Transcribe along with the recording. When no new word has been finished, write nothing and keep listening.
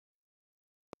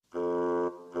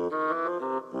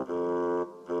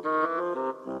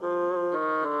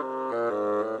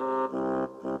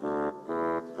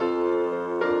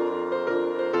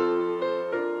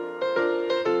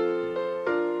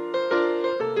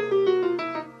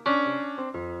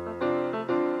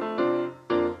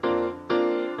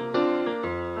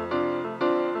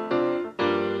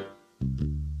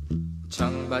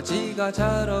청바지가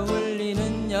잘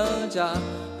어울리는 여자,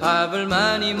 밥을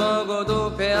많이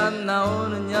먹어도 배 안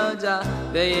나오는 여자,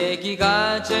 내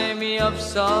얘기가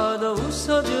재미없어도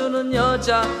웃어주는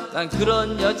여자, 난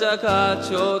그런 여자가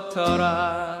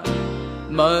좋더라.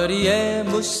 머리에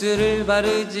무스를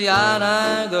바르지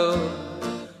않아도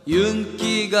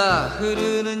윤기가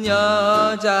흐르는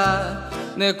여자,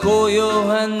 내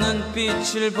고요한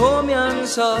눈빛을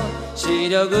보면서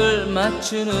시력을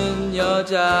맞추는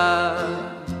여자,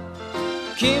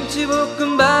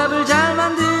 김치볶음밥을 잘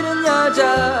만드는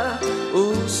여자,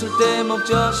 웃을 때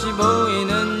목젖이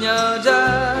보이는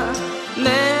여자,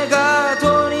 내가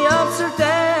돈이 없을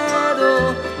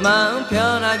때도 마음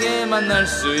편하게 만날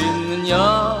수 있는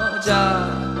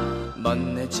여자,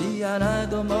 멋내지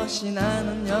않아도 멋이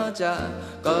나는 여자,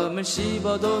 껌을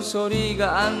씹어도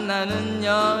소리가 안 나는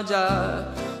여자,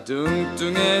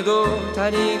 뚱뚱해도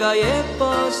다리가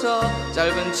예뻐서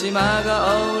짧은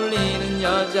치마가 어울리는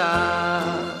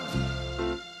여자.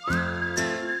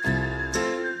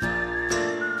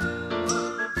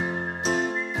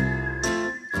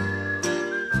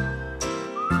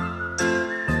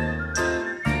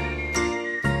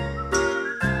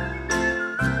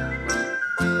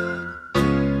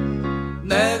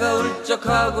 내가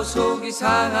울적하고 속이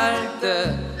상할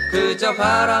때 그저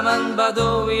바라만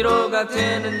봐도 위로가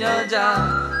되는 여자,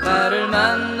 나를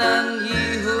만난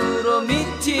이후로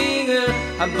미팅을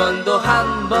한 번도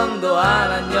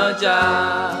안 한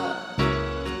여자,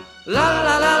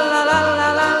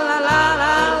 랄라랄라랄라랄라랄라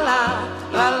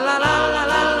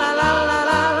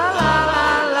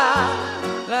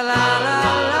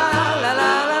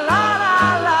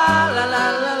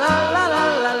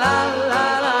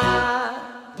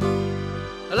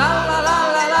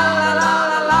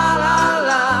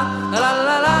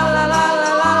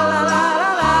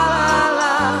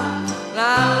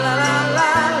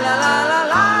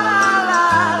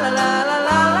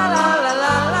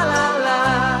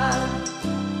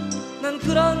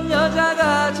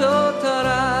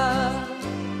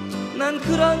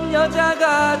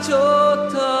여자가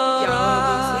좋더라.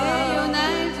 여보세요,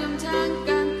 날 좀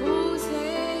잠깐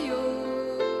보세요.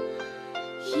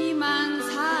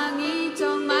 희망사항이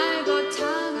정말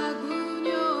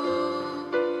거창하군요.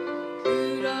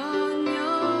 그런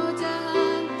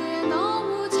여자한테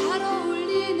너무 잘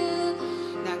어울리는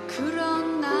난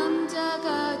그런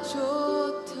남자가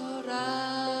좋더라.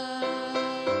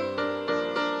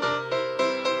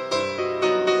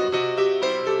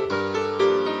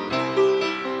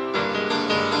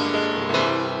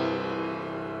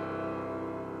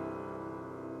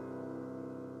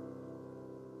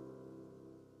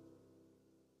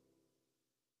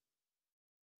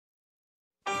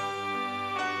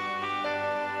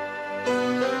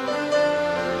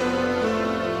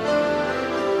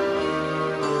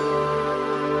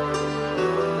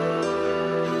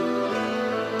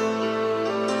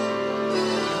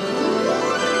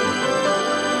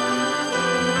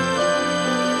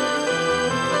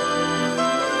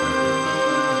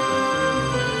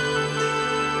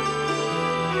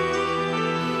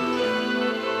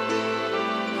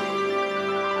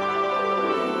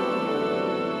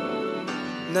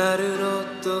 나를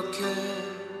어떻게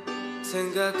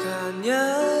생각하냐고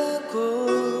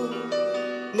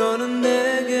너는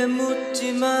내게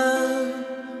묻지만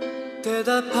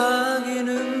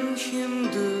대답하기는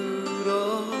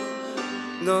힘들어.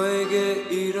 너에게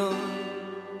이런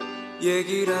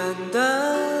얘기를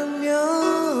한다면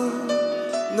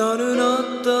너는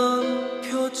어떤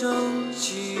표정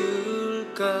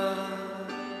지을까?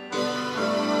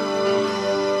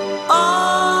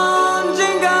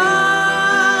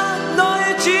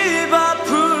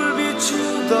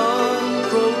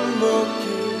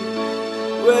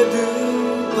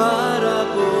 외등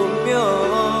바라보며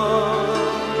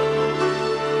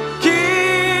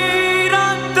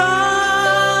길었던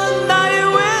나의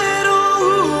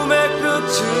외로움의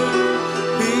끝을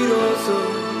비로소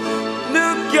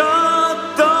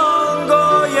느꼈던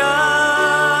거야.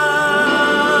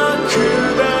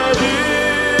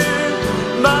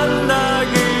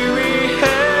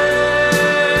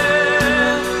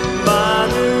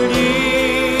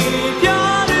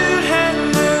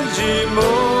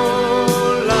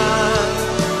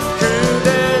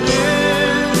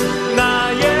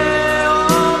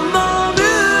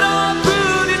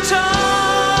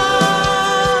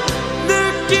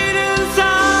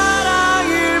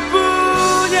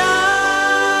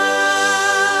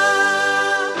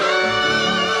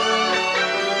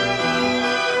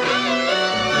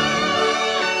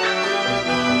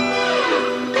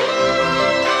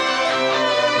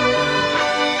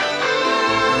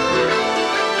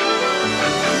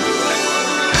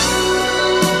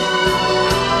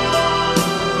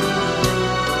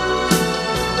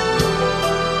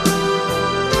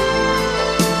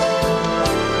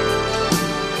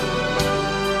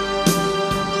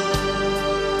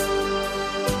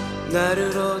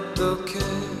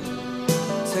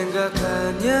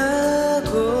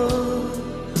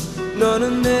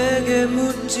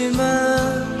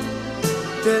 했지만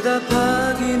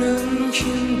대답하기는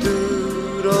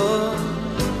힘들어.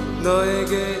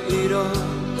 너에게 이런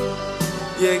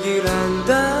얘기를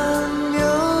한다면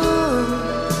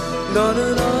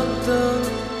너는 어떤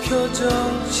표정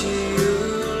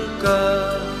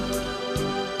지을까?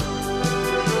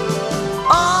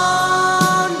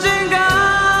 언젠가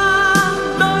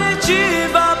너의 집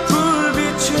앞을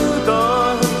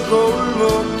비추던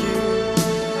골목길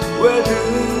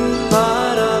외등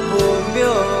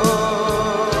바라보며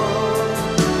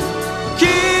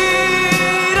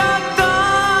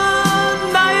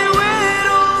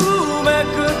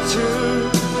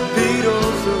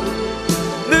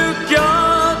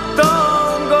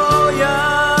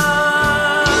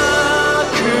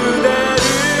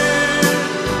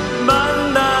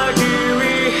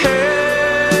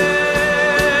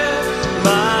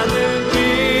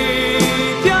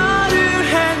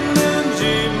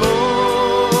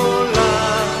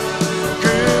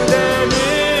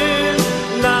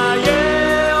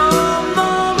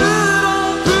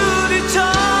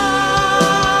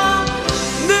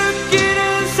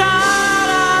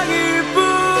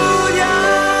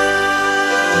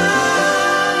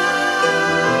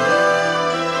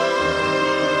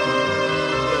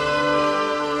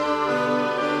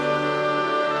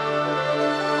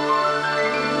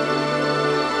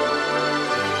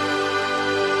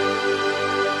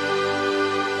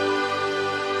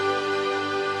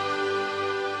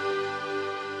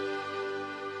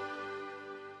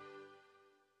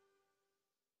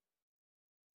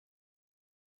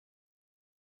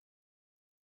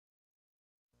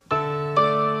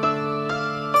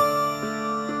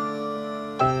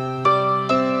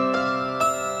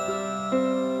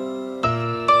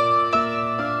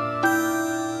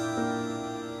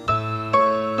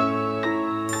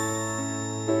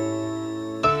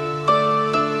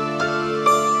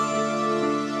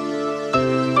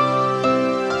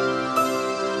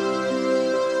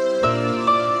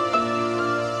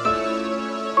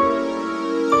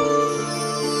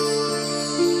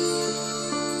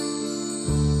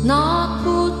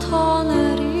낮부터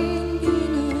내린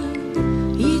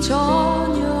비는 이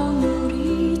저녁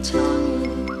유리창에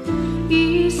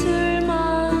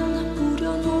이슬만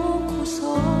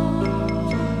뿌려놓고서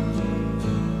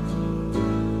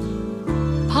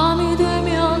밤이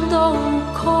되면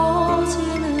더욱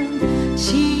커지는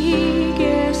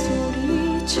시계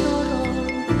소리처럼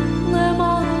내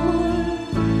마음을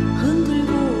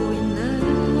흔들고 있네.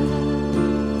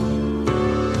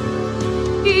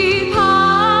 이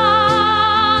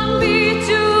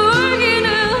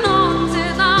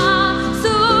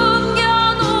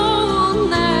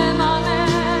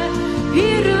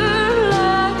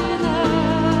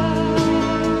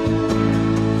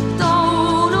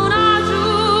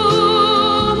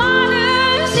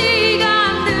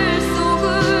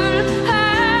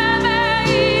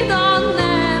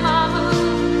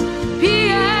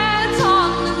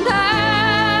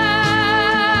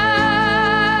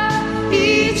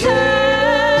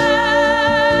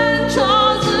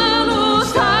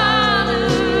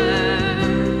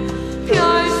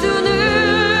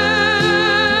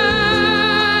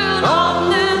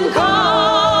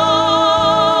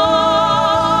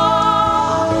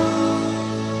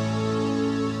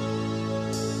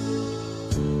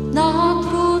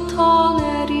낮부터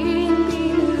내린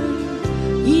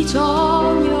비는 이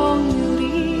저녁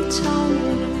유리창에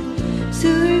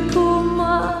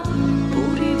슬픔만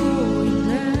뿌리고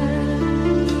있네.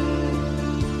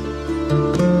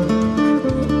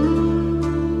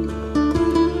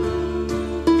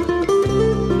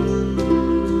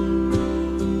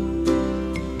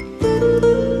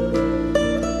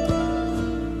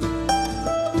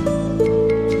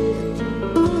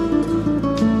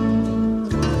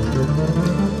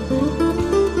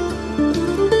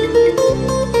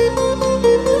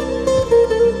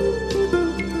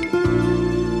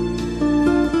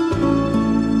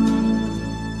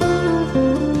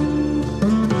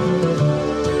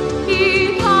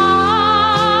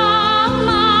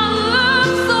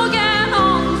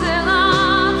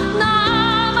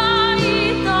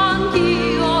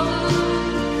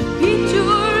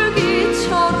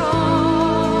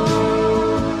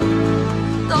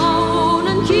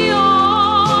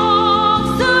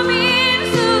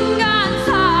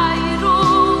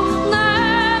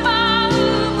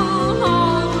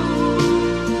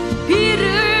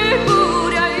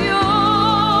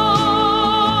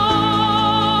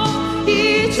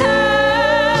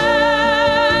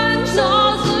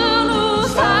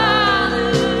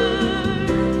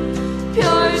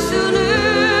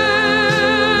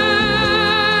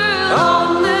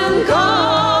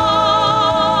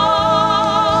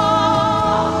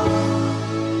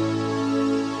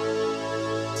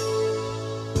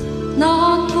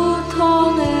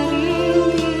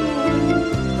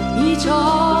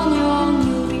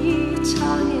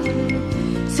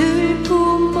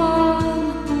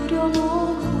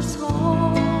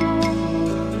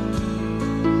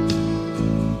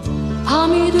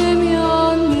 밤이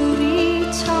되면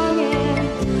유리창에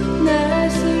내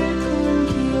슬픈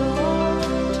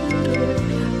기억들을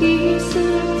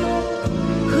이슬로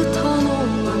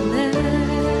흩어놓았네.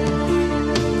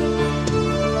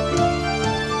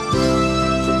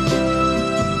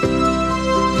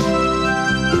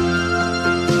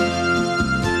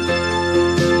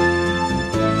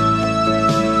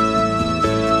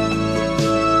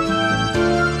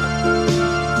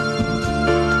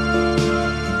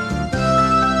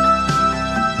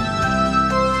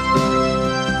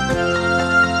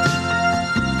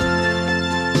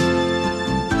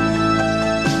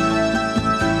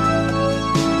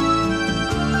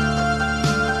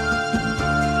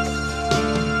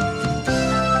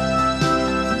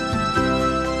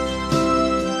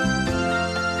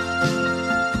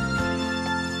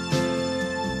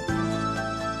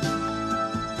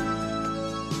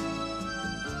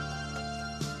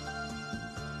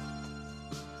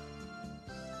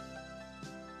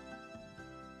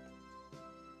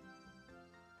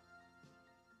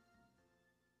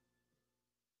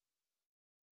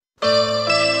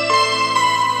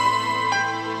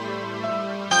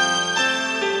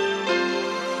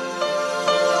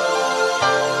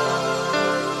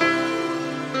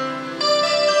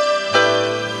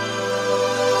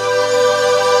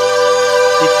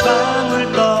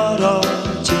 방울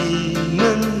떨어지는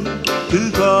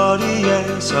그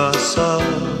거리에 서서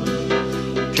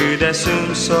그대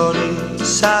숨소리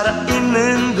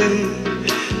살아있는 듯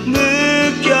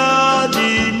느껴지며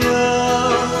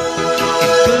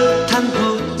깨끗한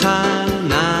꽃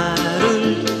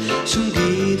하나를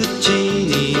숨기듯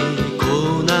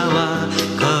지니고 나와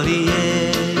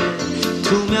거리에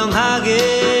투명하게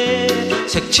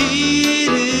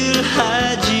색칠을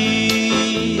하지.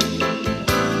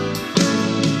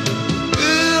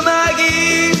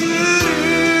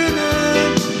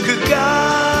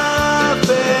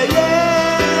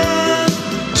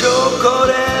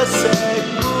 초콜릿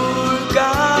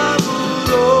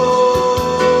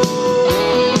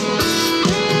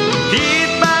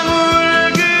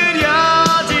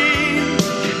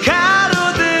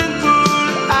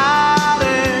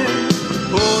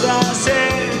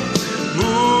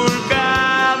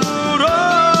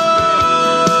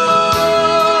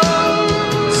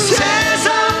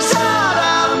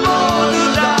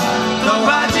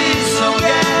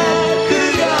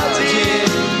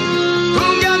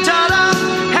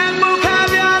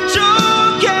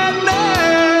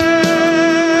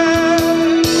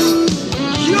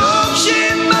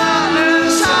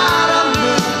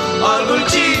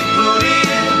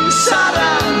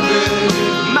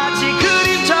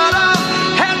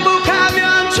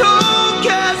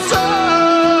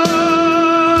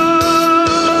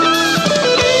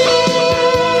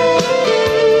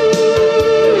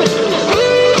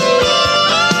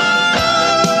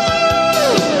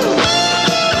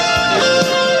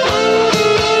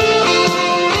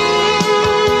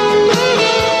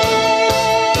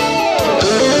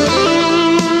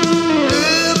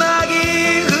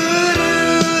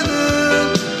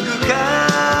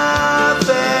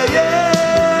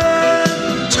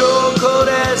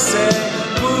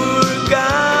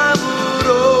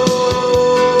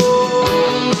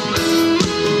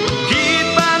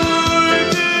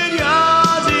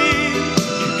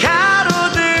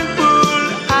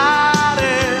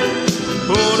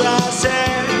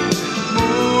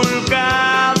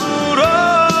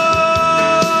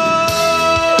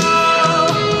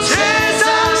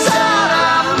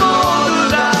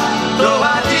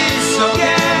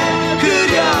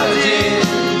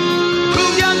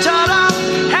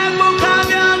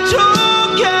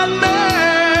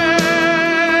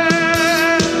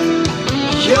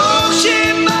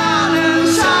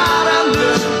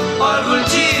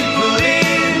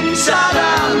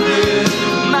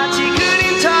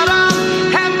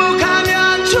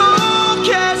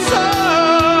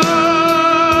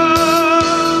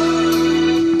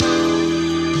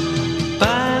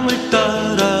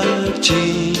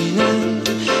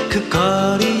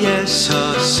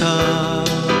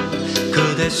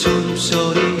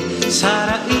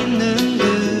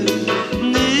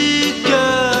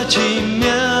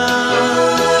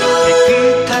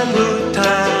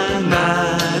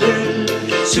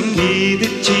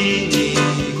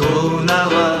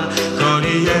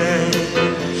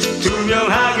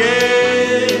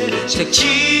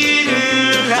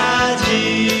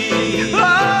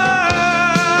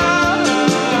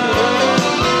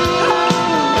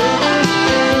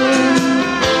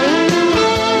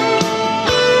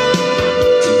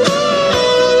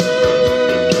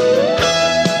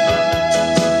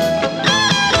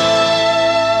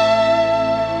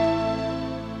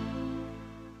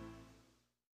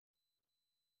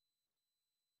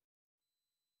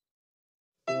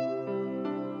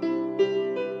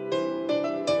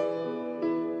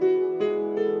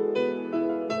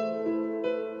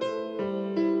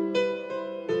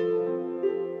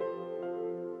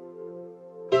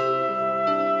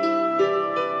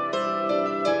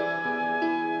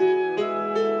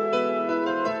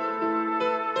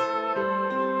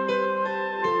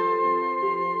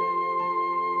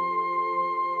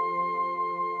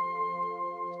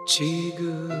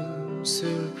지금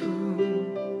슬픈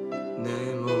내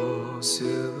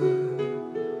모습은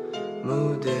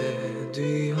무대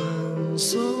뒤 한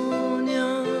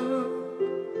소녀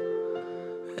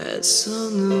애써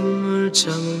눈물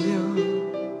참으며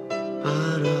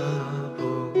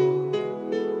바라보고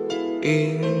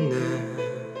있네.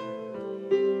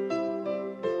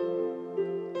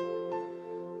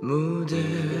 무대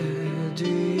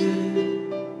뒤에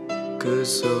그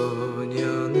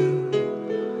소녀는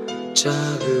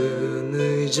작은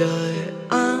의자에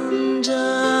앉아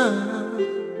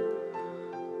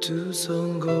두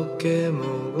손 곧게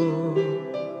모고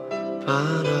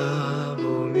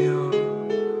바라보며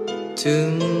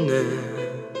듣네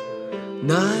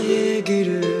나의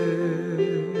길을.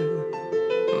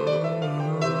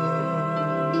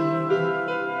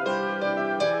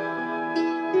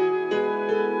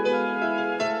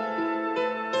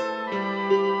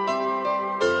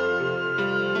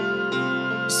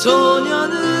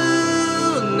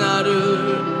 소녀는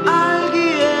나를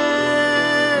알기에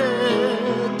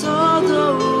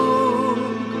더더욱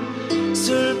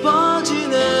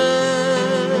슬퍼지네.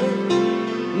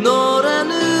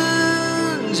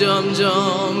 노래는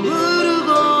점점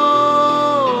부르고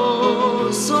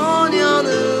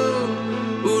소녀는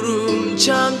울음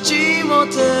참지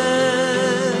못해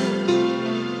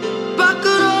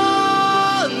밖으로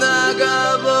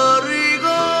나가버리고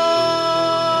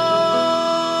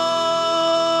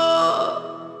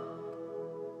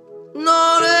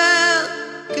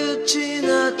끝이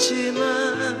났지만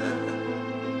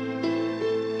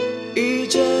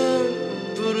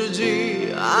이젠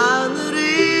부르지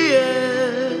않으리에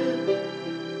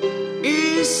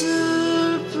이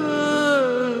슬픈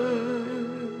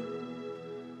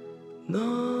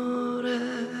노래.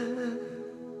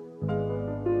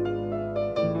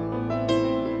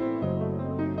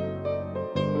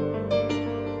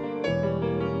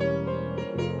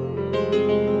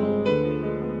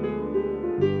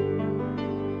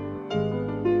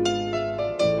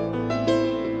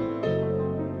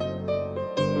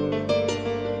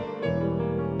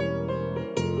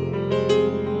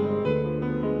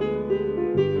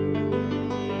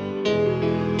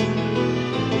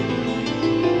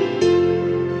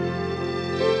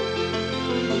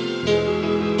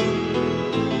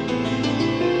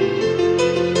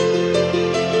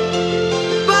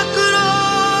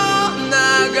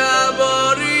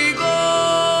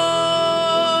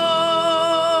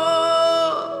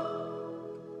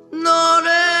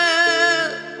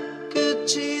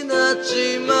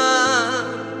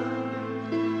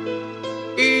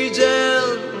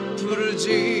 이젠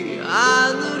부르지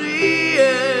않으리에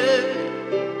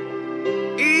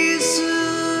이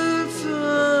슬픈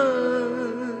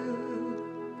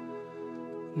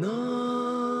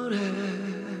노래.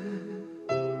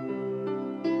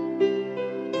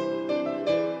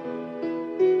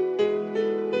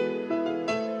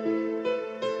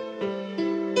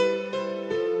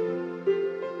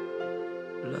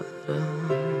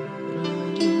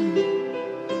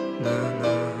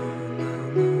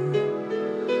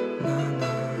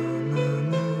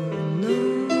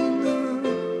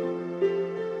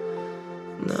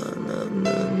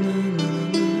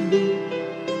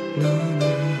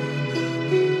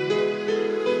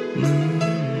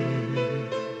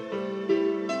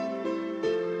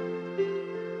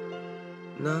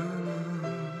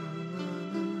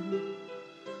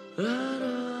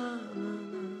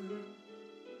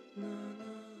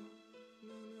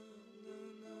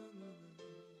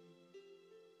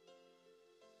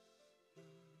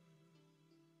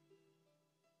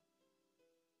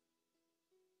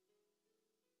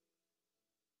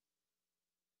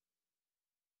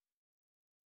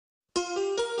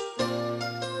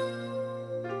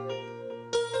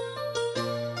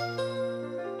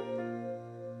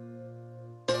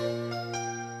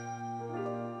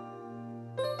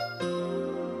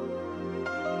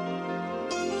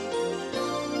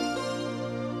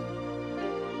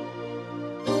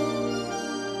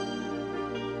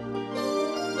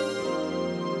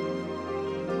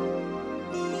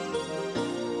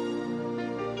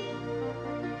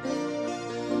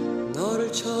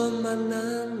 너를 처음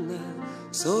만난 날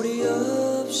소리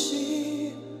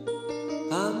없이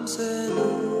밤새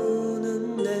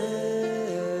눈은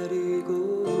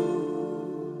내리고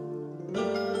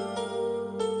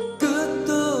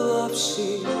끝도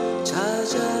없이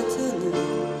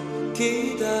찾아드는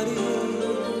기다림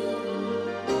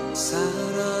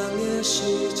사랑의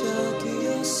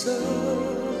시작이었어.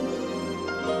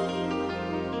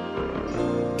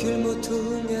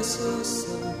 길모퉁에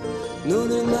섰어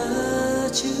눈을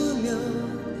맞으며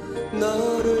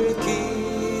너를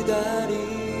기다리다가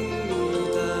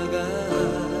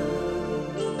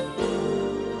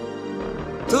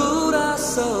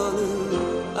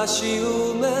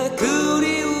아쉬움에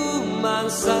그리움만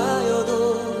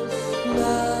쌓여도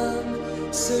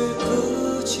난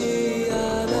슬프지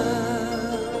않아.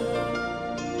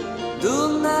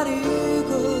 눈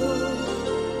내리고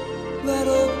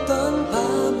외롭던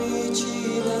밤이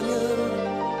지나면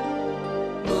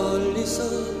멀리서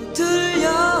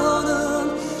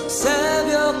들려오는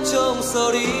새벽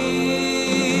종소리.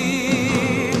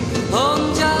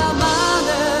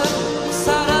 혼자만의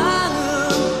사랑은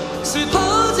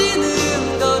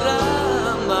슬퍼지는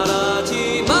거라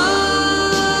말하지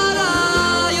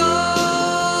말아요.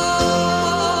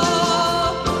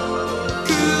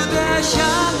 그대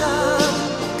향한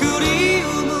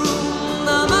그리움은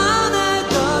나만의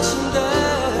것인데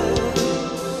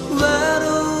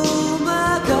외로움에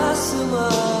가슴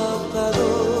아파도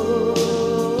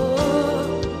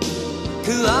그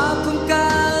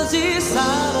아픔까지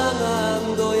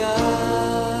사랑한 거야.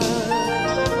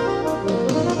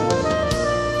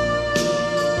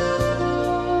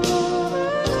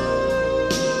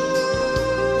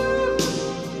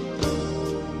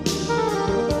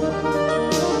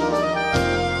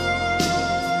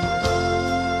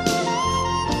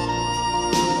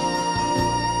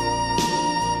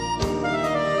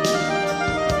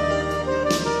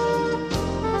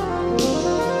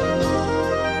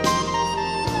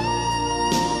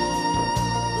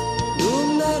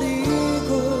 눈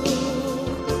내리고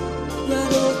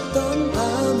외롭던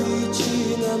밤이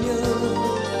지나면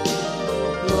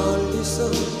멀리서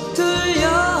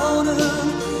들려오는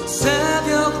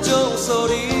새벽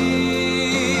종소리.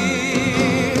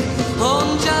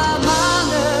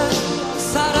 혼자만의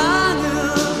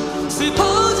사랑은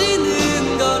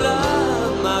슬퍼지는 거라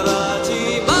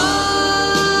말하지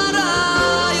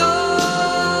말아요.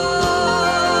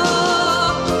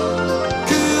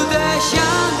 그대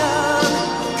향한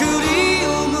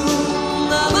그리움은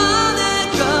나만의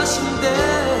것인데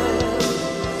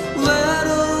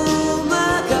외로움에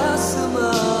가슴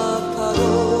아파도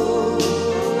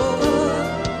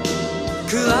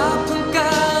그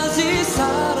아픔까지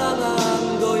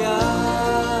사랑한 거야.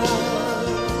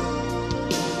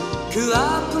 그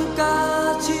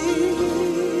아픔까지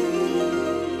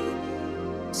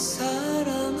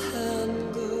사랑한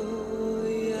거야.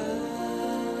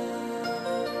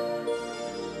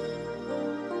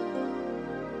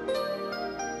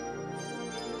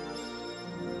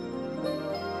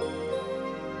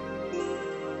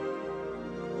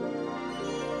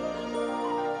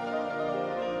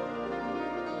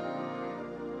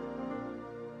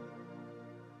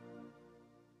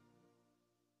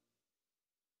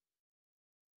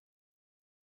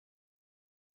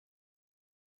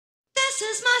 This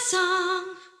is my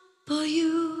song for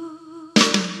you.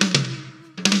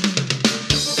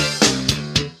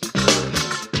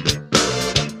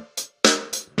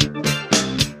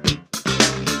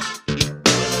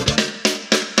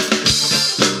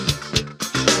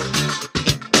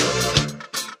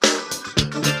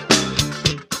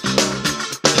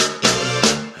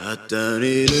 어떤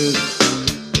이는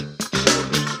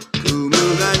꿈을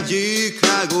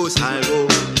간직하고 살고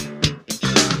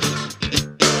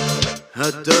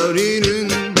어떤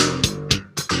이는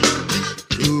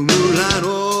꿈을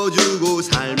나눠주고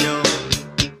살며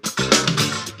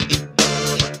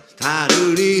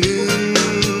다른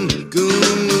이는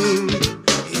꿈을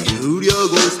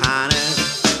이루려고 사네.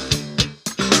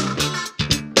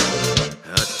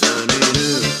 어떤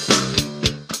이는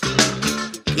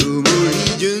꿈을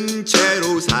잊은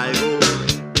채로 살고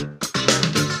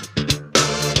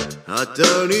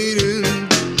어떤 이는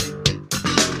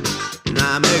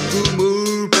남의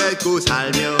꿈을 뺏고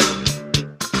살며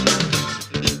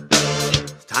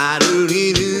다른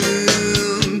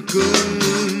이는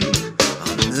꿈은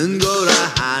없는 거라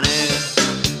하네.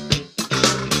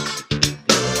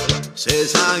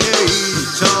 세상에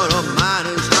이처럼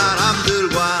많은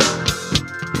사람들과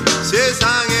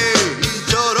세상에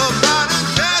이처럼 많은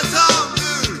개성들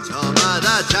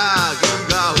저마다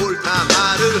자기가 옳다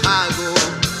말을 하고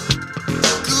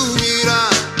꿈이라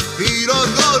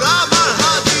이런 거라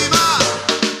말하지마.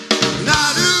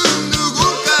 나는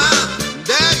누굴까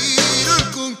내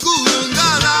일을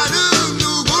꿈꾸는가. 나는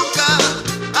누굴까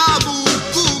아무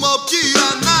꿈 없지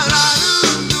않나.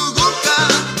 나는 누굴까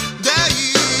내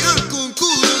일을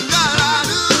꿈꾸는가.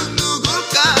 나는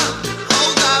누굴까 아무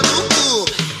꿈.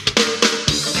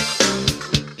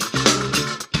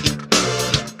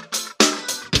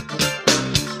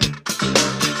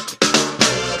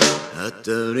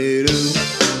 어떤 일은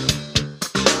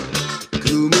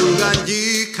꿈을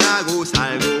간직하고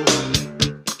살고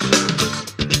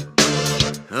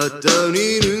어떤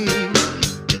이는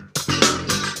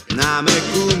남의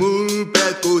꿈을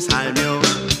뺏고 살며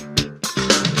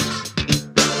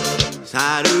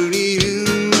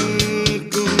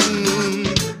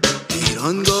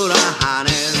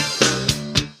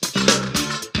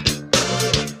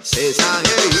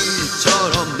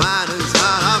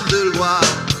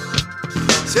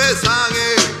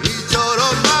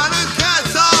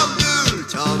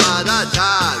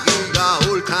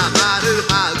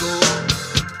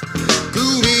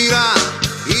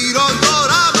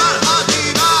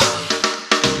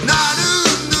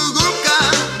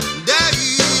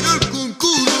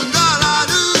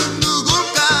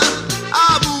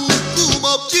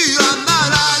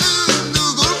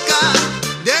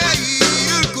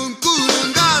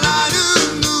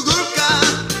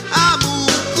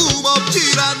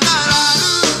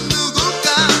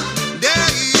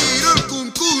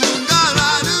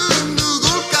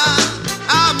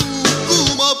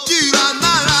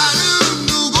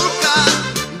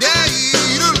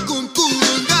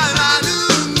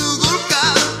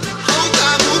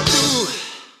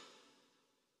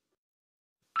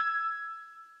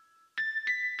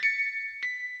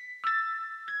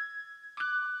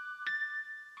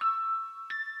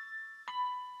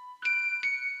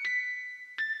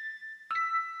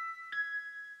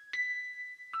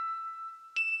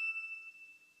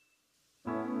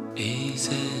이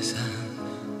세상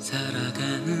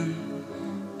살아가는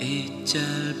이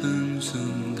짧은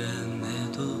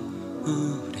순간에도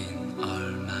우린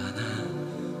얼마나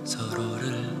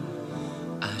서로를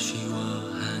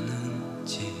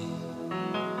아쉬워하는지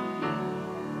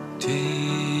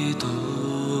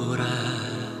뒤돌아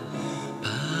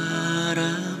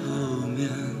바라보면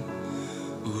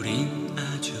우린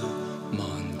아주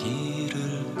먼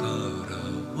길을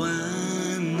걸어왔네.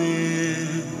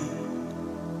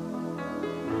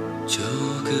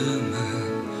 조금은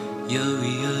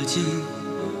여위어진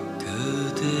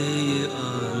그대의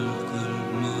얼굴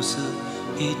모습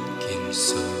잇길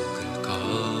속을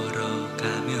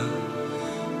걸어가며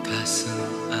가슴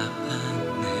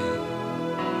아팠네.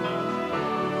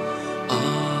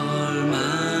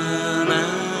 얼마나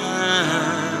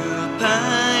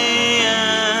아파야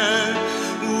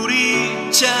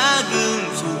우리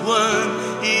작은 소원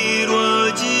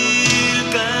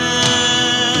이루어질까.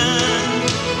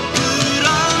 그런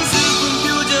슬픈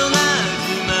표정하지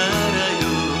말아요.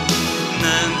 난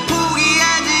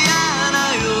포기하지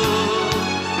않아요.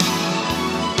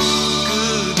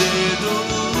 그대도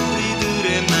우리들의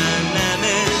만남에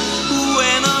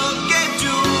후회는 없겠죠.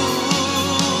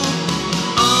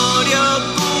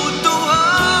 어렵고 또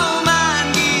험한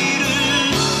길을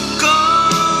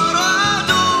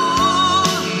걸어도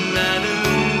나는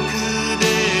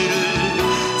그대를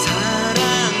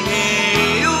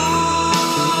사랑해요.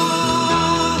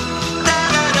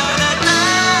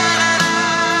 따라라라따라라.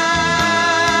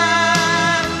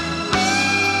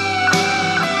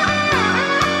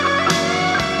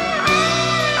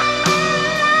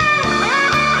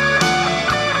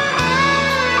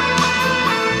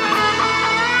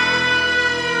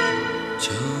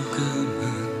 조금은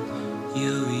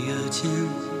여위어진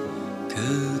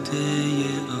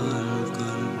그대의 얼굴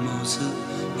모습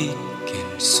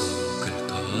잇길 속을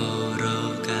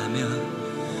걸어가며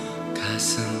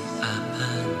가슴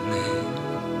아팠네.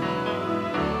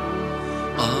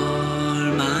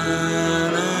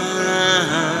 얼마나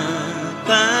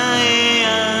아파야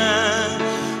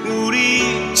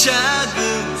우리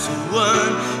작은 소원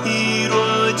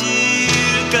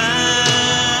이루어질까.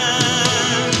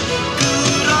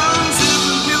 그런 슬픈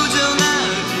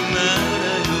표정하지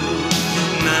말아요.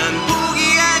 난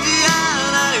포기하지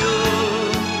않아요.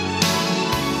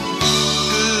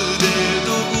 그대도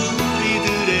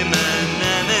우리들의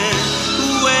만남에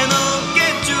후회는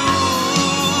없겠죠.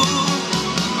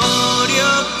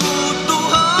 어렵고 또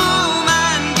험한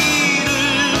길을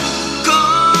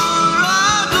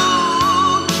걸어도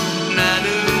나는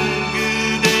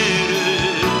그대를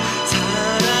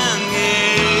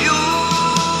사랑해요.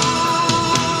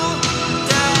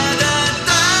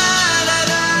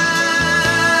 따다따라라.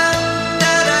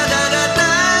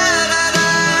 따다다라따라라.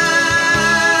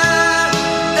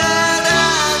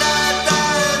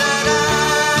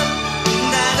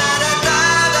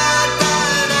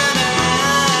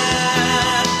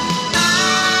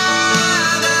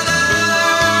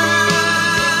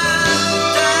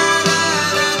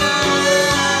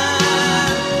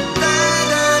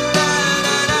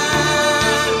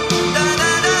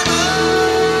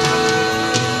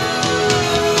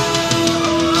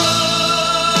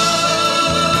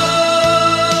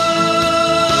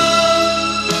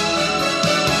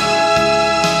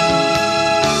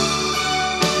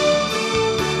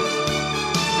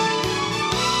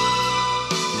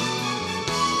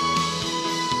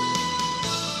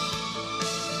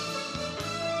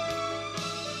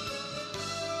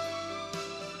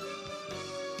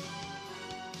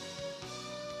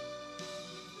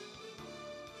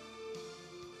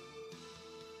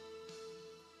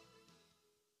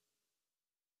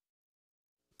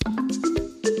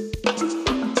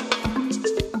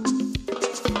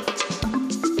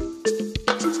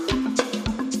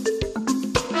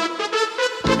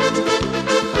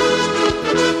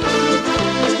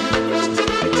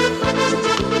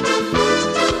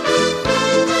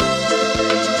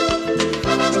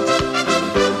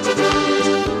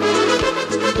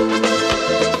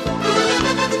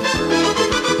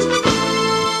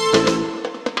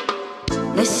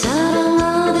 내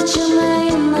사랑 어디쯤에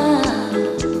있나.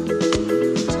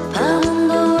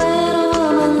 밤도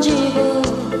외로워만 지고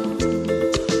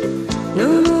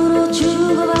눈으로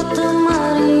주고받던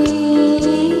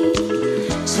말이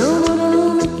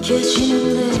손으로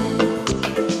느껴지는데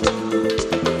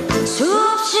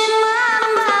수없이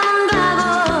많은 밤은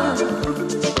가고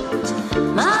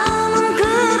마음은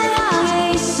그대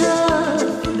향해 있어.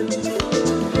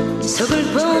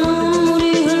 서글픈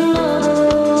눈물이 흘러도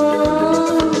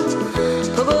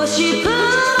보고 싶은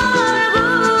얼굴.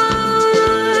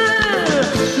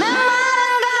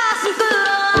 메마른 가슴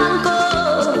끌어안고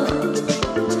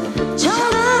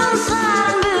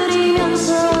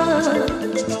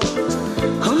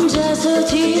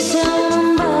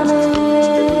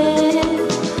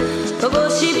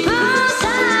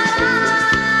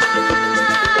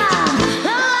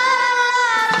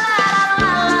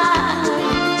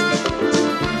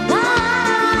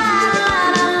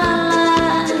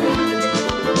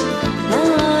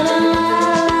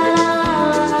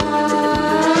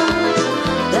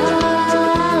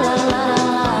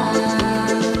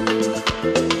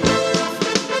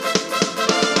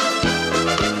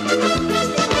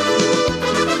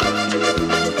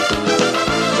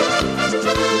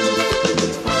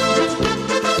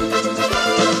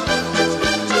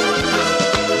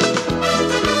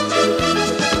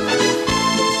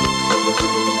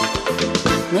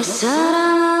내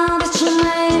사랑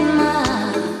어디쯤에 있나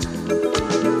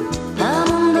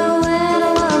밤은 더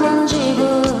외로워만 지고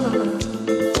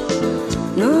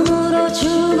눈으로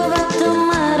주고받던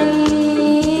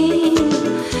말이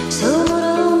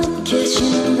손으로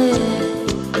느껴지는데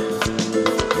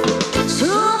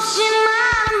수없이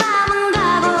많은 밤은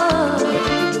가고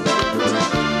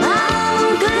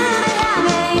마음은 그대 향해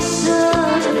있어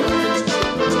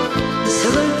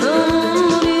서글픈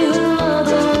눈물이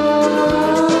흘러도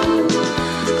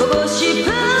보고 싶은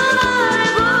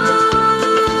얼굴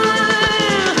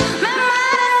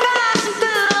메마른 가슴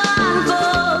끌어안고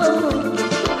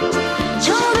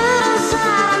정들은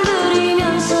사람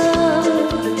그리면서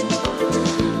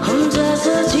혼자서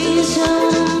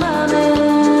지새우는 밤에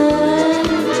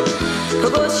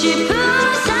보고 싶은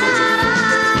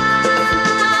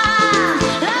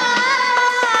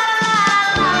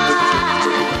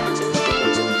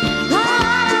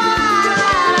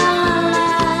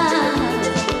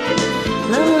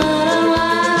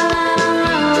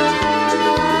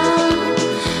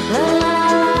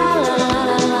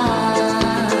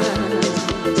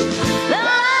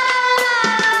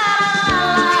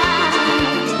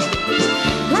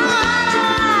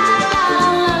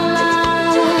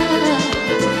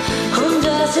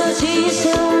혼자서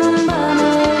지새우는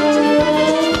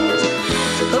밤에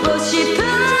보고 싶은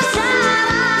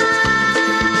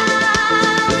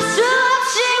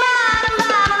수없이 많은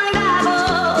밤은 가고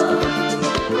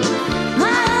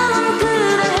마음은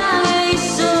그대 향해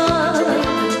있어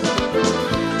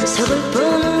서글픈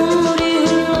눈물이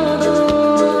흘러도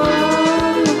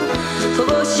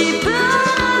보고 싶은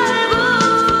얼굴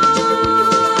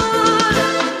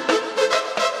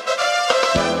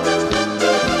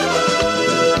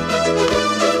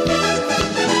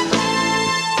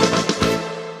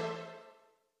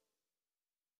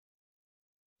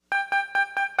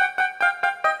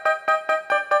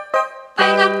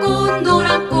빨간 꽃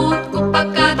노란 꽃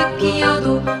꽃밭 가득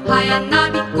피어도 하얀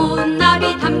나비꽃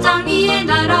나비 담장 위에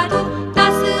날아도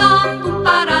따스한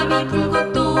봄바람이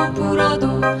불고 또 불어도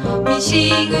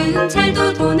미싱은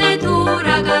잘도 돈에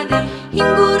돌아가네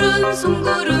흰구름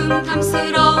송구름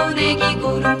탐스러운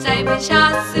애기구름 짧은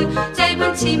샤스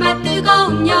짧은 치마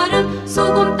뜨거운 여름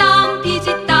소금땀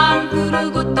비지땀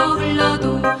흐르고 또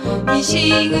흘러도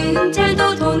미싱은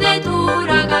잘도 돈에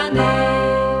돌아가네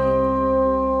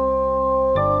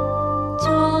저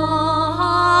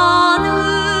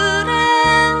하늘엔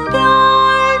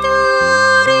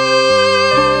별들이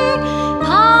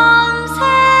밤새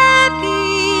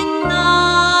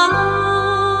빛나고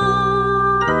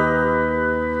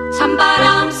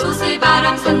찬바람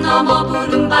쏘슬바람 산 넘어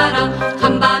부는 바람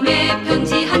간밤에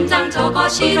편지 한 장 적어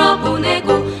실어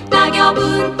보내고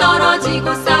낙엽은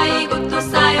떨어지고 쌓이고 또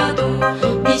쌓여도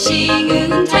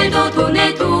미싱은 잘도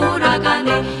돈에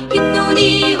돌아가네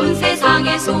흰눈이 온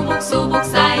세상에 소복소복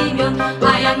쌓이면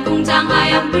하얀 공장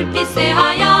하얀 불빛에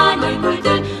하얀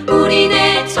얼굴들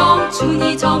우리네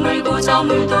청춘이 저물고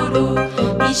저물도록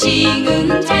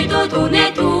미싱은 잘도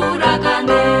돈에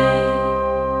돌아가네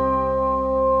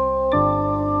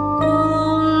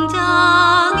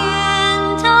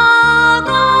공장엔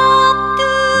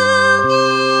작업등이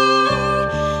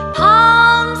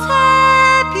밤새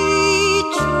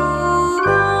비추고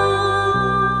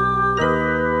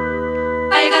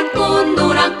빨간 꽃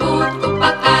노란 꽃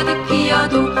꽃밭 가득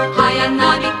피어도 하얀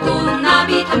나비꽃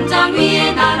나비 담장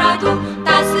위에 날아도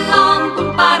따스한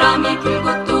봄바람이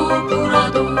불고 또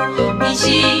불어도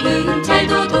미싱은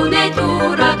잘도 돈에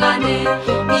돌아가네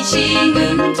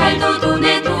미싱은 잘도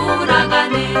돈에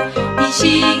돌아가네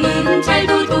미싱은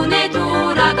잘도 돈에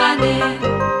돌아가네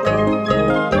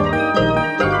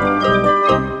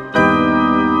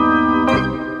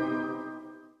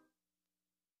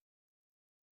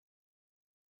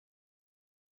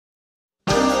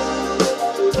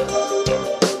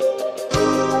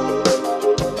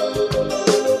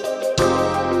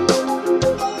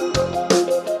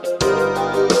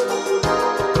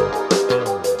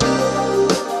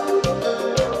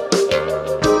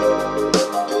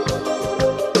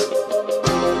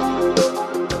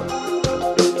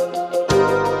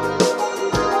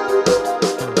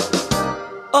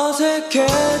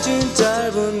어색해진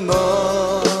짧은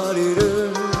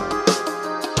머리를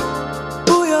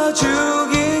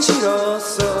보여주긴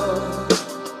싫었어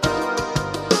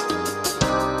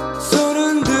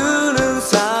손은 드는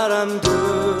사람들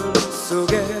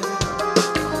속에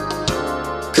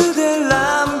그댈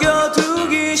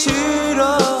남겨두기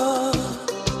싫어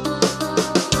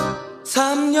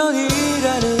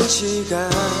 3년이라는 시간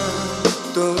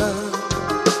동안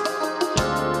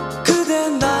그대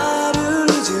나를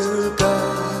잊을까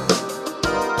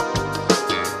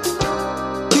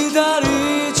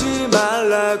기다리지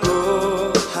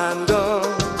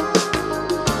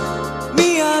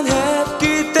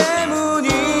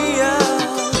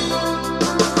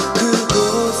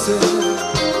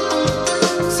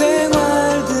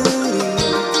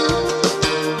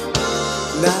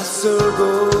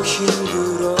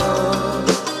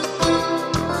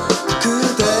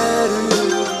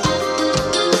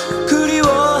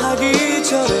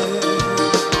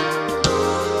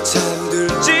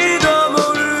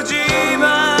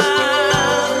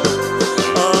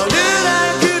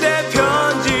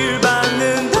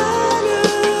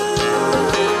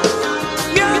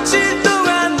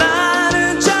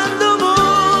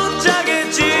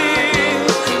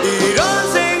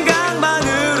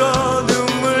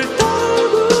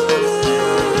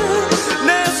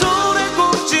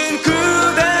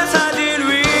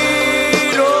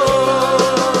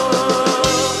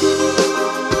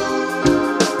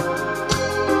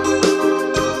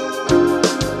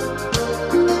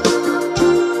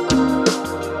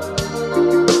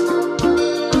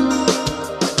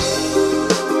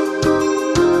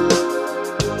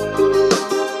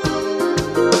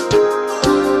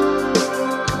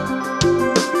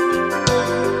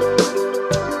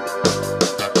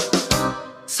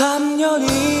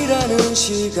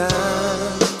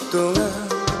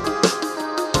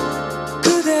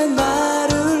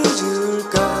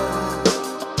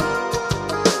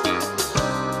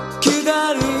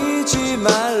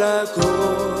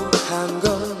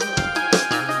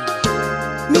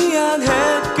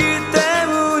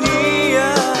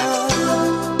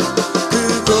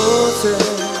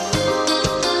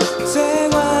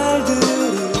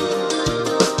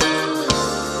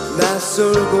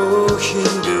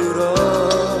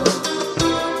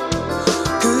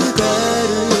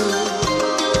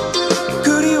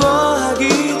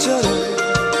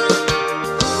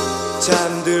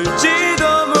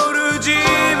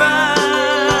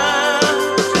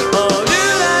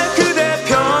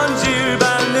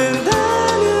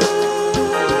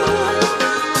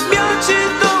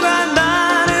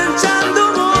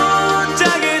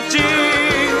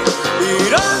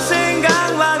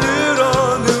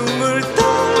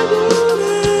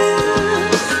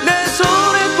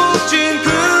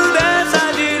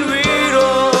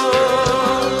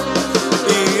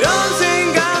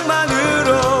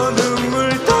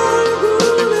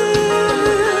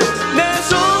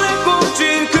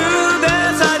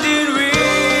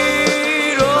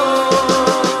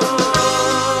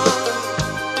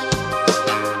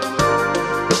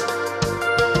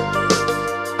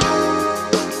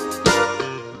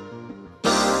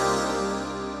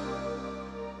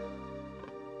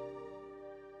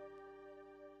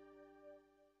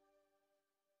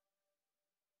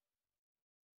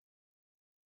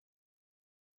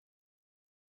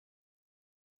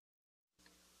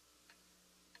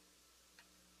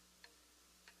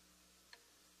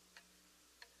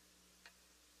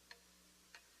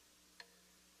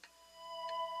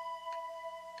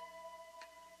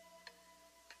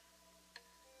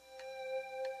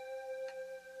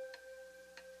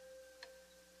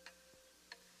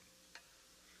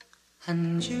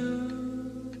한 주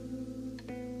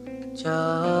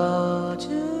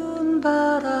젖은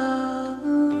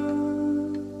바람은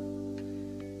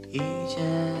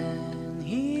이젠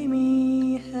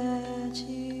희미해진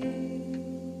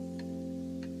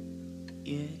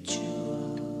옛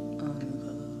추억 어느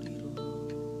거리로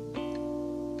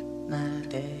날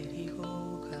데리고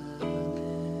가네.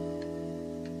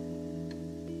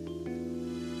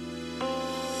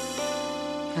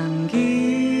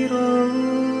 향기로운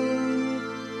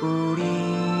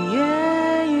우리의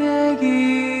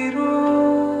얘기로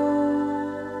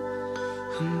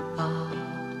흠뻑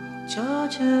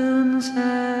젖은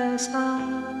세상,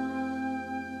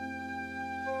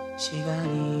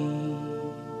 시간이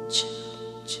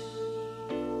천천히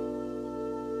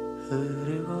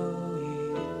흐르고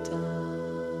있다.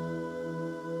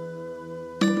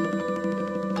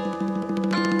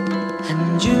 한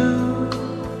주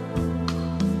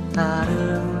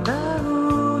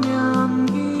아름다운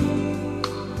연기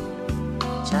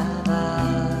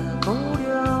잡아보려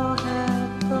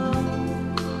했던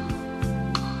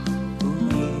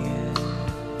우리의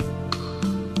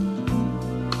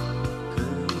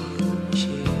그리운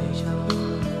시절,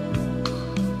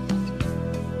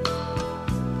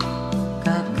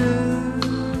 가끔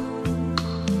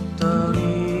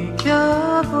돌이켜보지만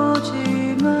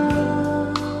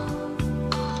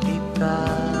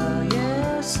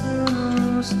입가에 쓴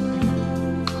웃음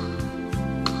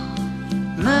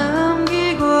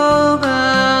남기고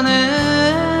가네.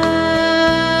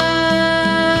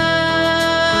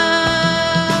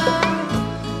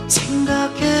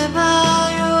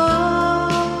 생각해봐요.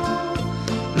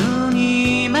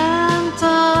 눈이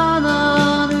많던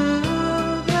어느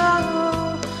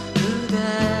겨울 그대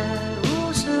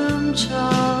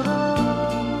웃음처럼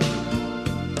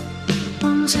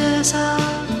온 세상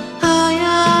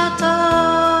하얗다.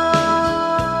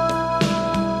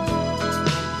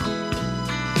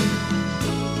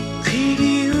 귀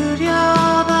기울여봐요.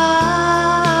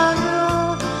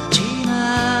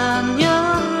 지난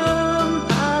여름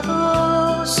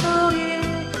파도 소리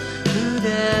그대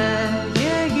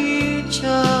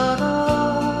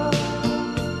얘기처럼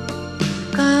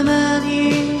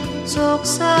가만히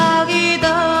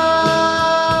속삭이다.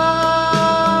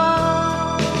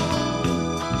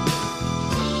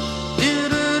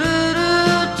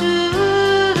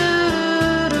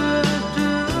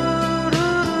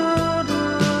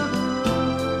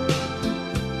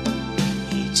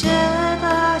 이제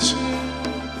다시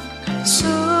갈 수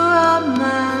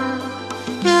없나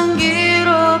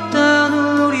향기롭던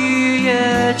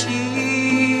우리의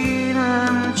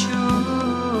지난 추억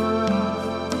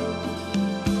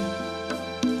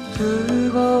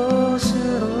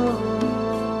그곳으로.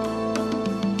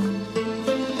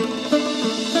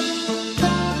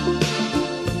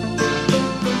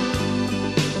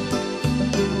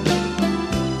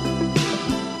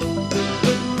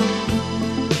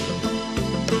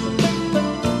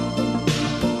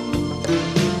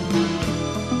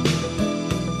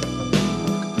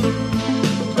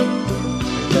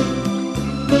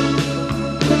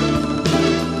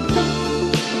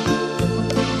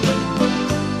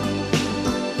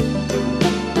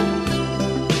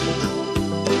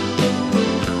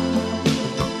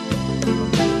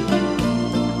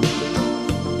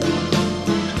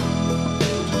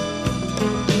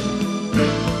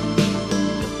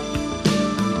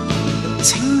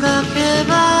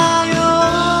 생각해봐요.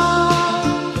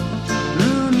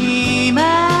 눈이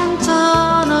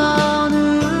많던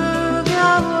어느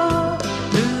겨울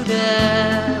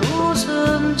그대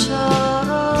웃음처럼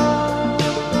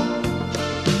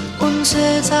온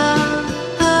세상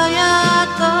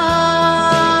하얗다.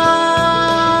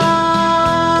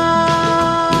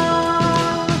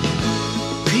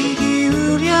 귀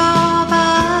기울여봐요.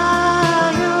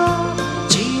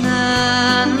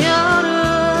 지난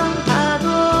여름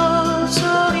파도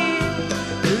소리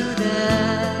그대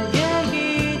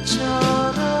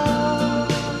얘기처럼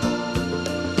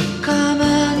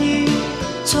가만히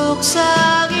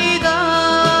속삭이다.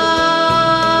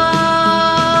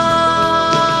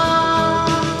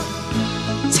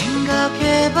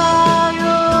 생각해봐요.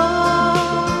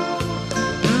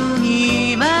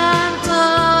 눈이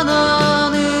많던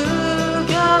어느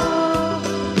겨울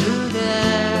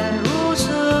그대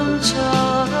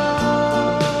웃음처럼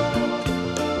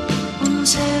온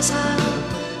세상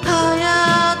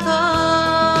하얗다.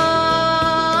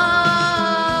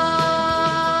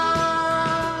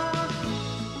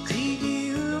 귀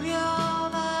기울여봐요.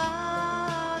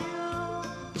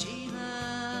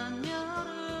 지난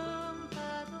여름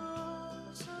파도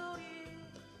소리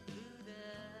그대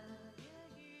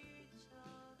얘기처럼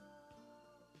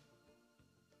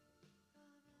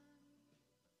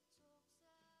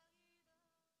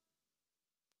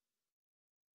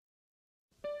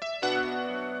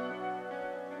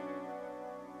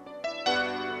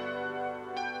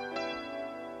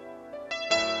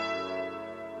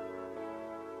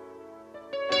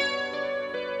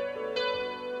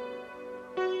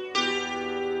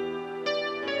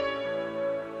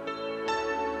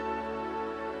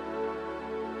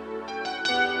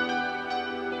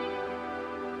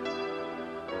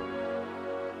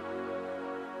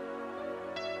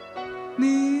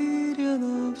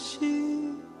미련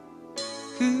없이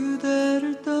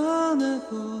그대를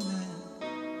떠나보낸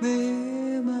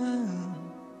내 마음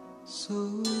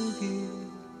속에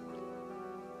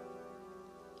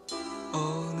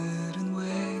오늘은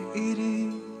왜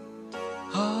이리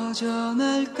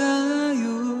허전할까요?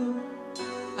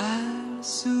 알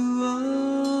수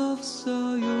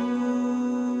없어요.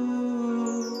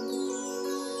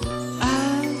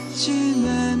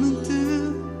 아침에 문득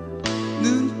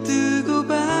눈 뜨고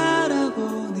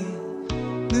바라보니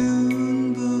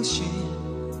눈부신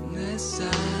햇살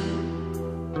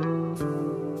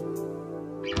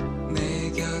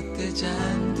내 곁에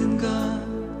잠든 건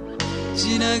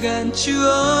지나간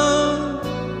추억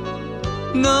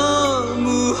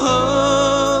너무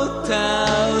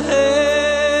허탈해.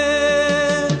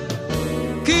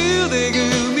 그대 그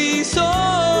미소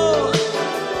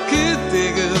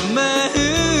그때 그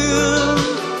마음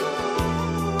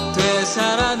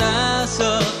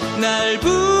되살아나서 날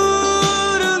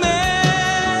부르네.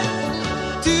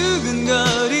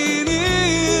 두근거리는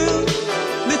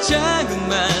내 작은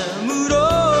마음으로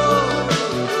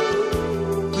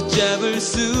붙잡을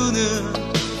수는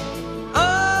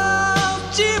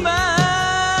없지만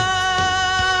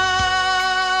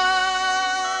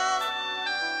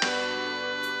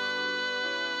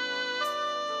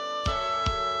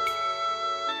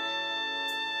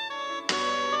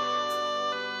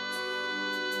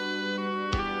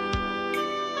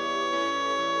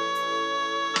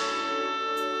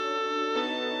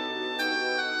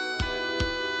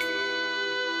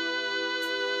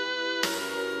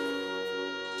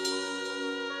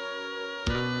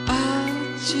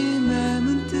아침에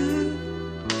문득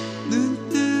눈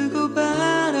뜨고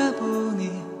바라보니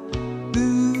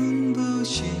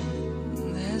눈부신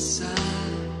햇살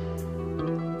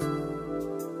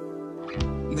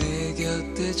내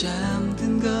곁에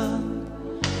잠든 건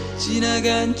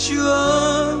지나간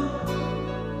추억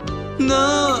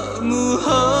너무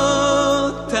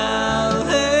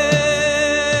허탈해.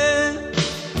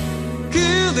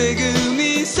 그대 그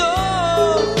미소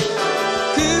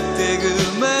그때 그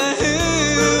마음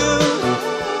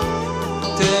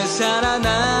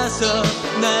되살아나서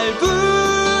날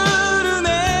부르네.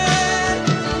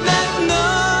 난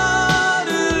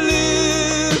너를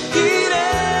느끼네.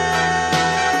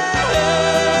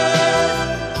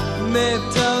 내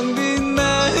텅 빈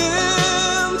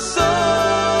마음 속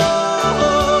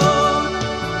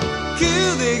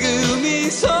그대 그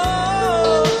미소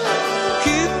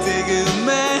그때 그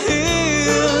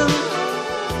마음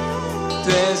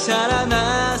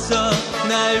되살아나서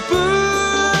날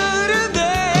부르네.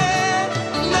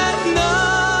 난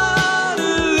너를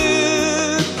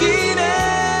느끼네.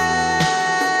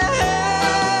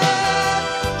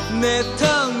 내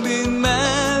텅 빈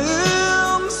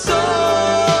마음 속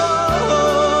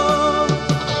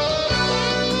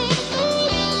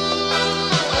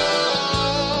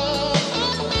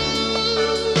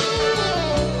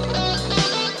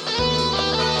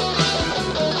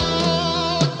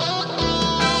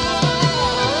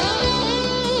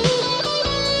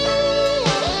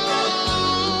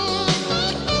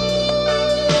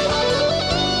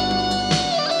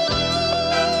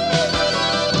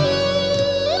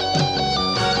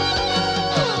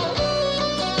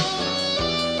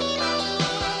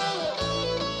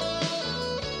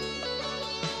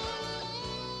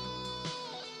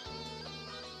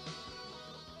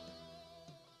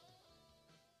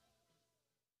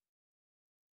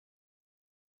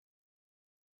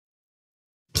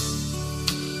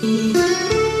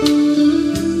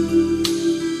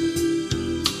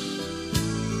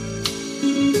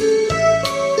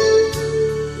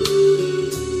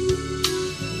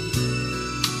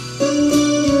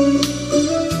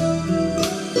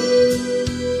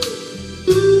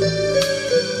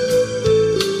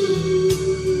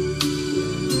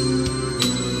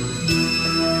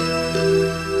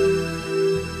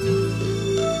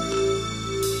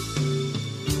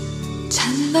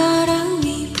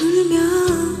찬바람이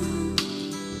불면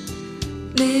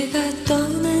내가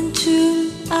떠난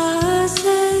줄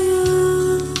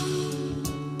아세요?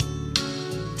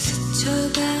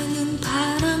 스쳐가는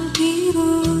바람 뒤로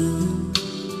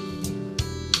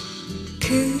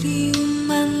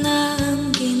그리움만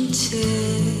남긴 채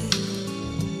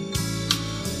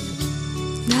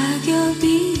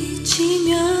낙엽이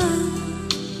지면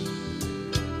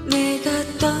내가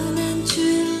떠난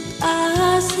줄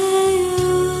아세요?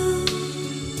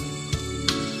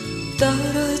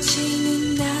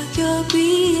 떨어지는 낙엽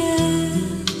위에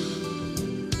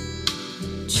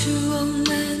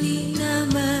추억만이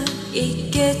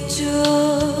남아있겠죠.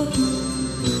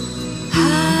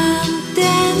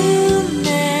 한때는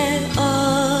내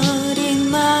어린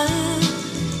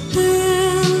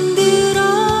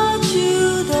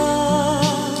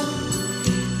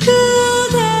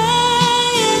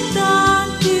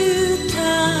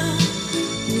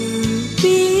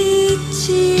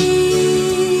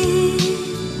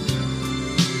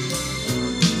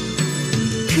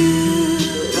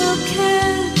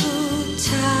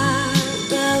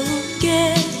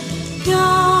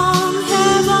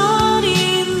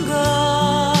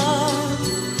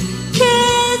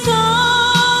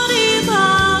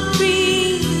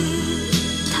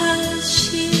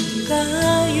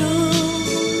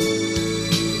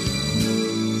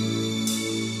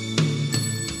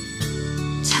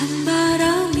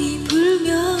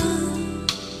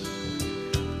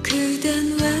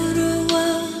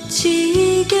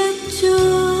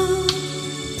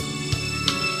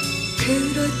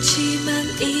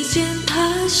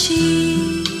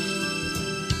다시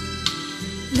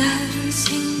나를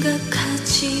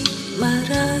생각하지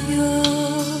말아요.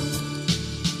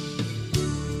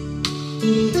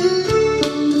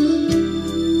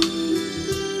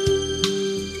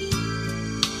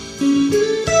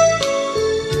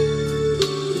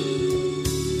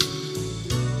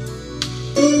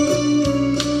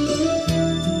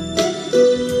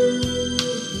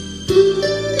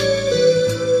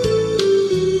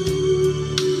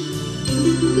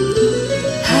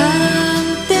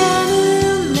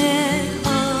 한때는 내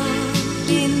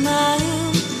어린 마음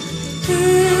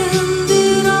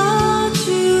흔들어주던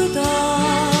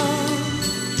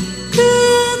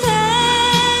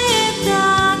그대의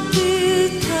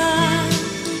따뜻한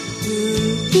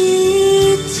눈빛이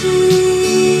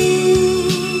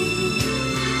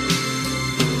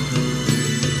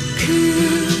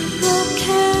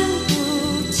그렇게도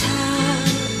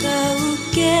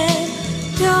차가우게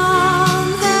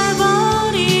변해버린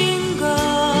것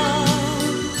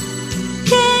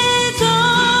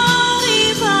계절이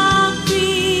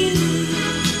바뀐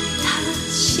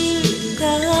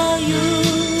탓일까요?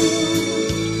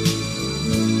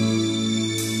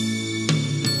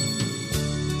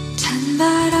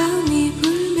 찬바람이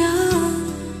불면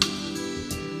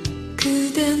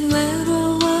그댄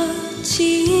외로워지겠죠.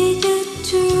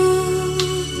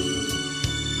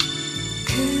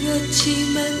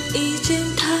 그렇지만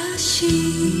이젠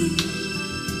다시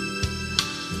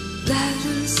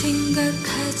나를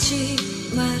생각하지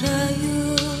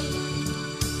말아요.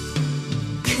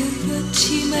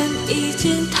 그렇지만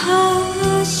이젠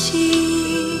다시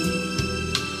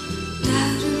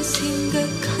나를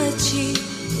생각하지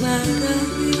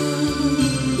말아요.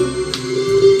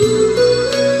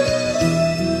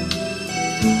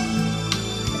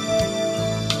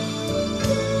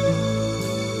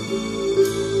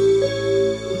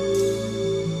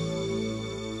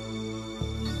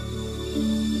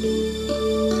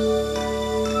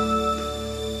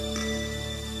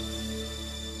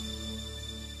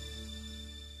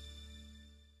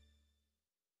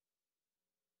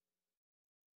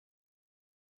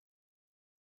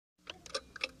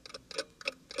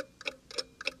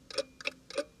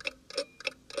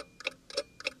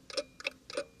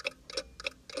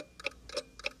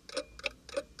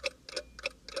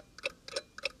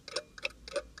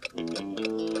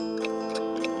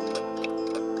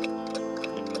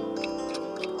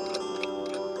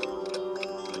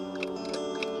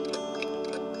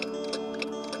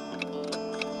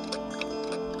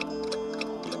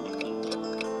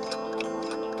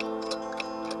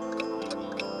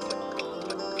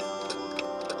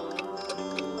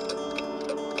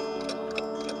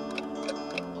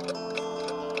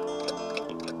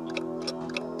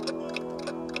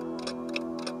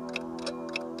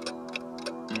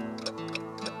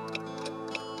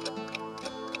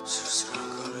 쓸쓸한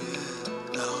거리에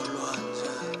나 홀로 앉아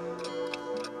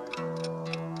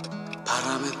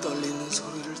바람에 떨리는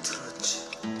소리를 들었지.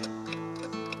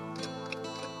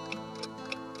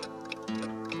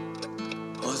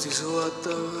 어디서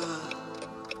왔다가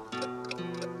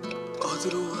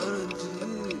어디로 가는지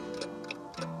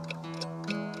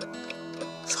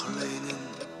설레이는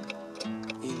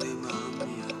이 내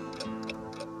마음이야.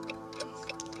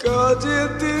 거짓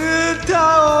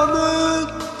듯하오는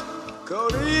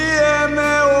거리에 내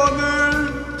오늘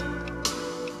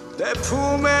내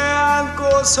품에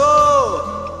안고서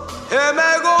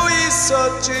헤매고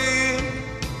있었지.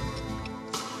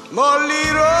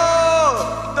 멀리로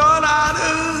떠나는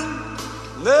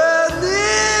내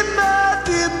님의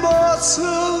뒷모습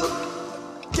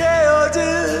깨어진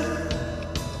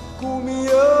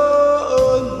꿈이었나.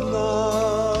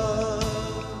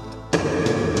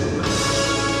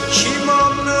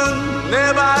 힘없는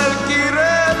내 발길에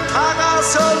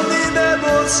다가선 니네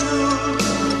모습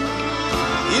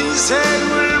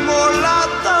인생을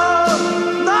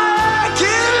몰랐던 나의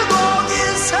길고 긴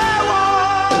세월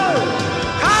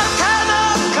갈 테는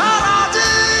가라진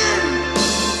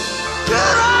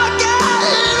그렇게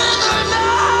힘이 들면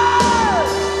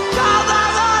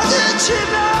가다가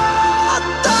지치면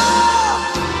또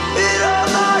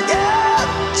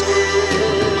일어나겠지.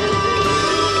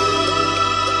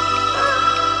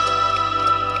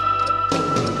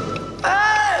 에이!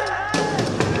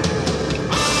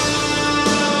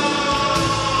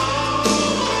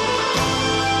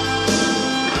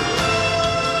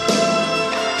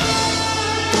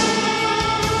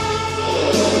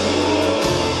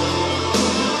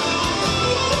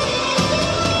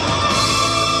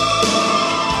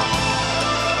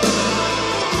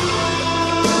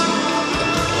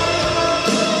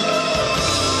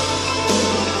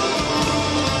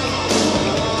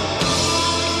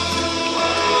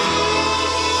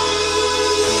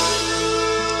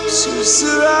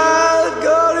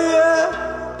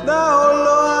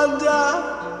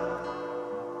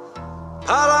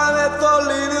 바람에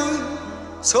떨리는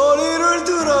소리를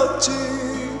들었지.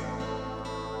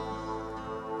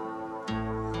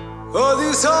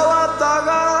 어디서 왔다가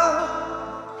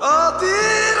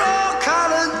어디로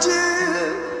가는지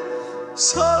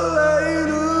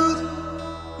설레이는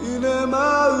이 내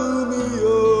마음이여.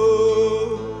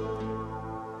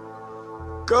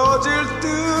 꺼질 듯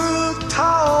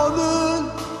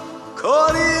타오는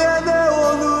거리의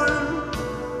네온을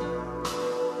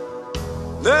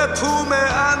내 품에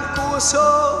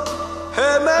안고서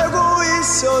헤매고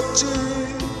있었지.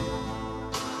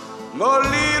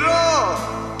 멀리로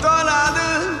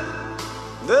떠나는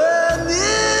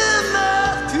내님의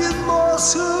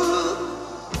뒷모습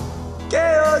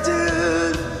깨어진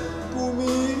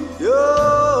꿈이었나.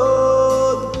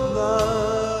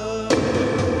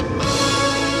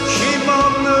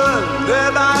 힘없는 내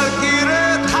발길에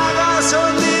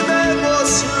다가선 님의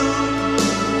모습,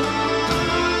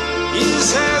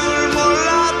 인생을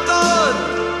몰랐던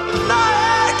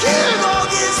나의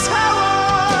길고긴 세월.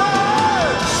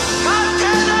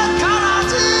 겉에는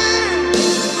강아지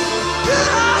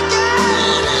그렇게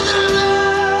이리 들려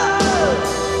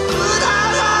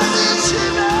무당하지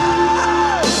치면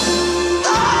더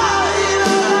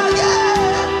일어나겠지.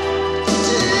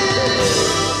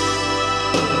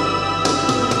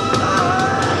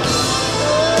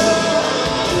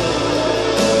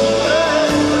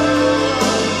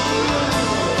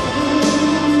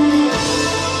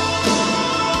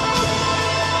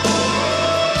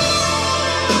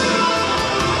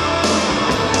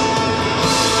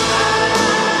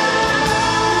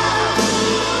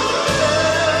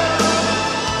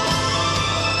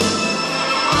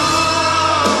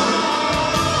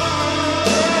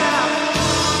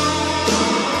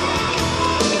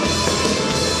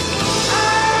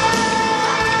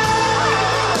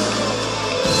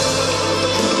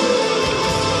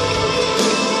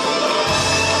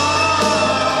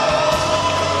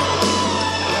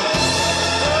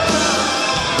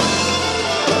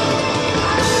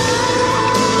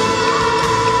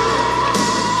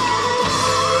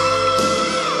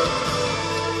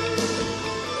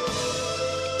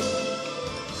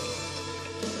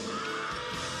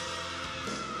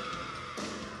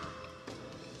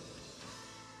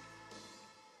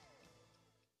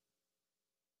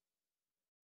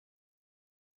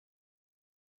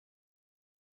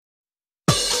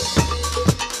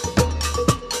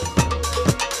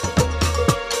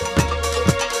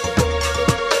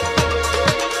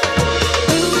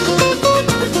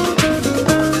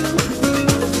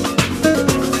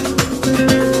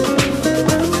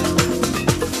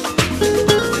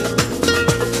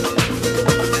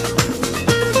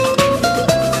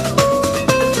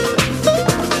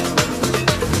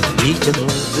 이제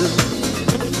모두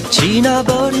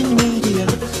지나버린 일이야.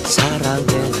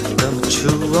 사랑했던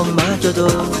추억마저도.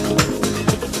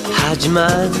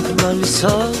 하지만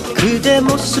멀리서 그대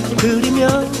모습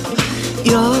그리며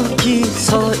여기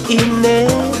서 있네.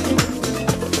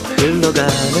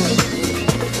 흘러가는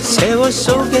세월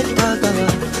속에 다가와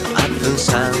아픈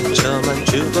상처만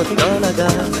주고 떠나가.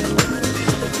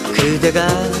 그대가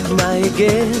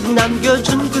나에게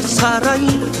남겨준 그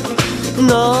사랑이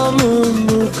너무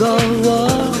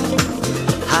무거워.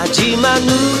 하지만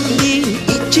우리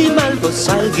잊지 말고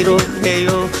살기로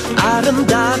해요.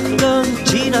 아름답던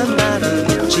지난 날을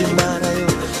잊지 말아요.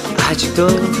 아직도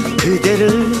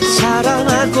그대를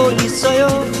사랑하고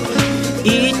있어요.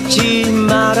 잊지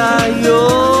말아요.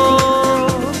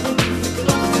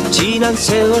 지난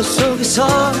세월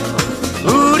속에서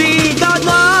우리가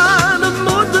나눈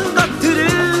모든 것들을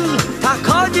다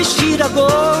거짓이라고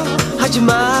하지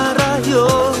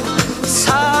말아요.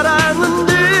 사랑은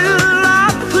늘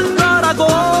아픈 거라고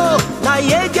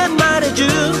나에게 말해준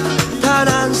단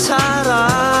한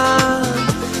사람,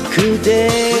 그대.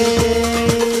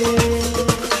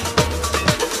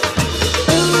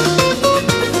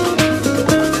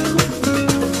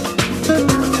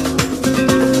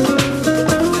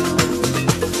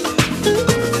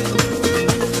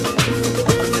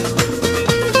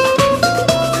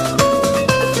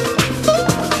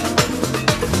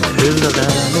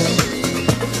 흘러가는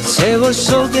세월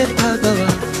속에 다가와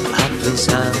아픈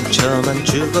상처만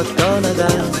주고 떠나가.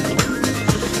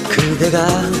 그대가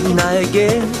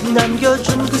나에게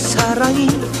남겨준 그 사랑이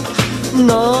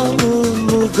너무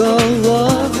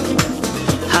무거워.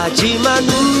 하지만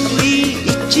우리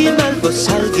잊지 말고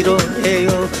살기로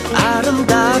해요.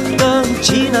 아름답던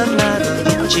지난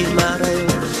날을 잊지 말아요.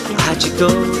 아직도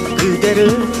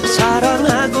그대를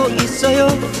사랑하고 있어요.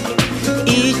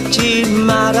 잊지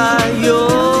말아요.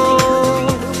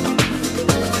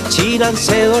 지난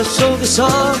세월 속에서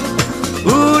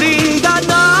우리가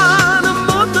나눈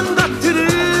모든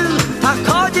것들을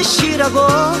거짓이라고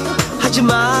하지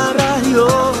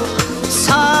말아요.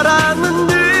 사랑은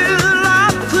늘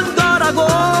아픈 거라고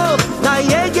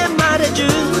나에게 말해준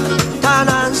단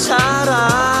한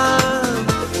사람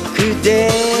그대.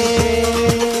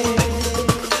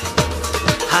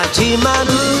 하지만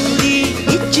우리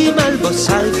잊지 말고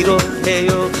살기로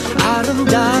해요.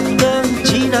 아름답던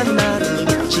지난 날을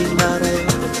잊지 말아요.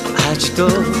 아직도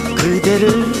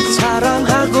그대를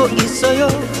사랑하고 있어요.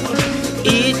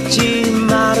 잊지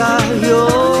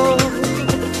말아요.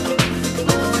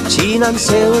 지난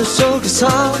세월 속에서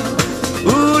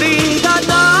우리가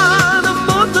나눈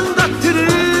모든 것들을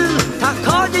다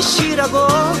거짓이라고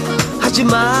하지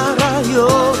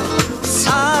말아요.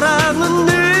 사랑은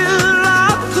늘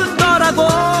아픈 거라고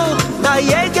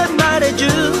나에게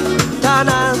말해준 단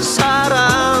한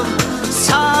사람.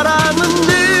 사랑은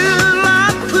늘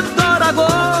아픈 거라고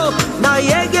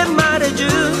나에게 말해준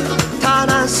단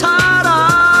한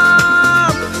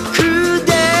사람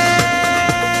그대.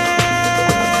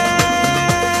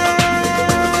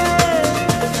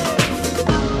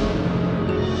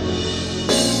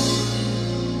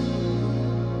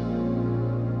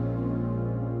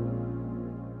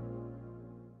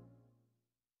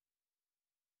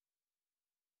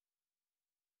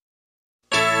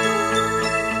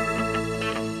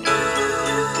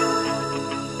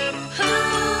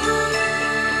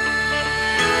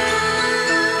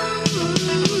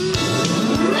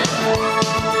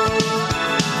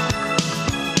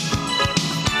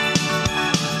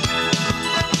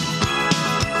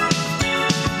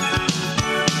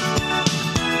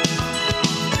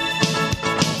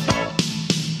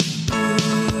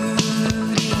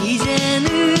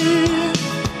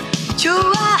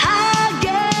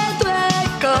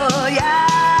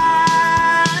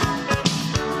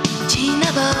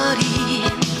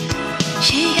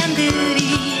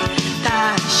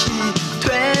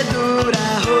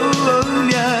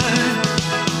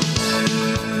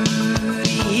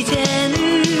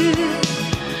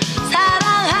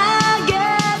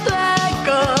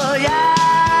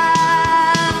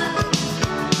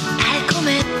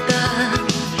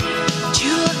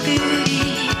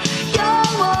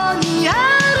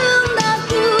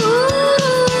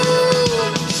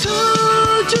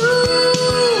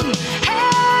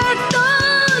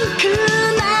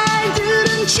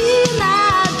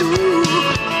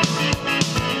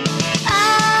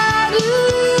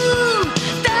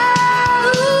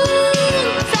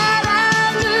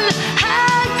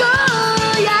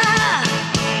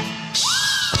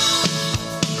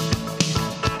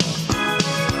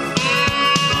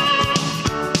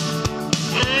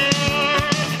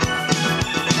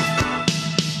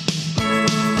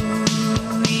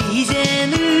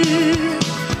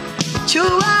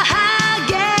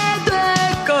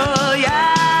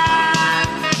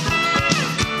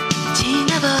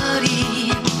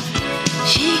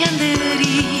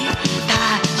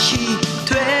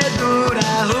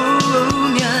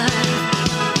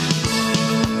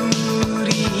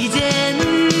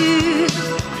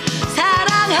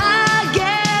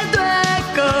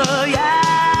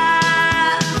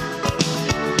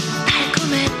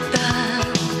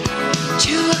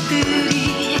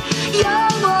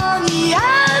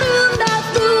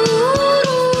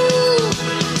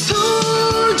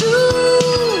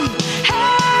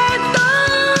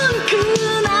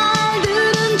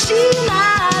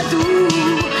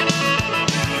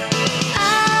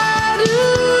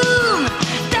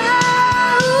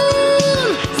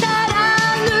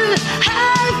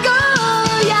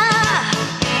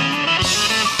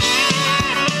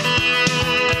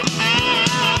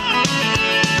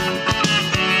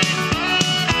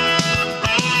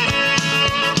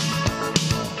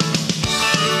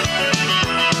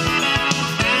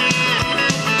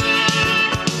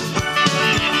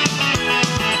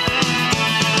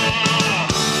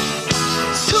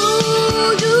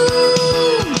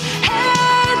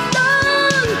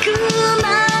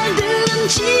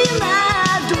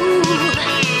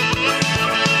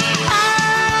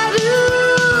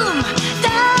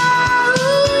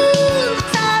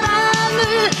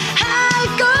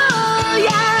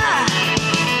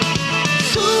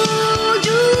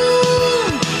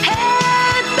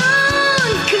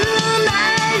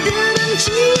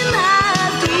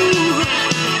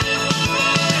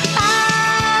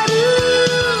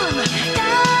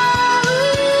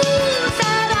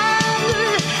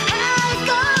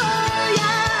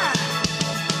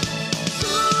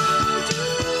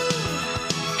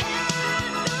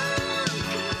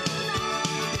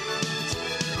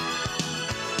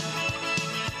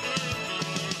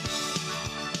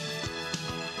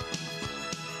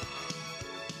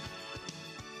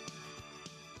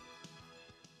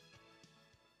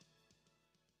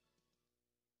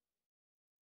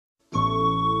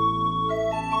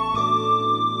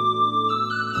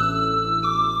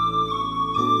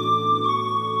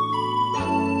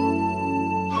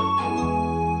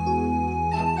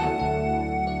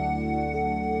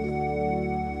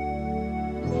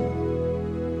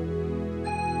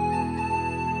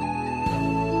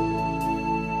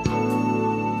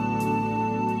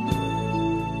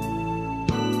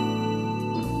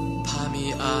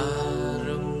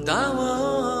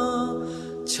 아름다워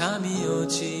잠이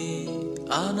오지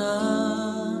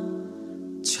않아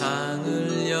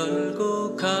창을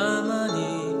열고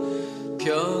가만히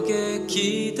벽에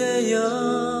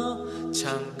기대어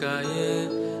창가에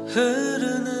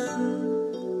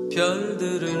흐르는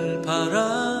별들을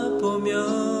바라보며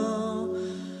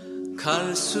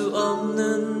갈 수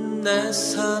없는 내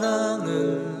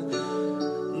사랑을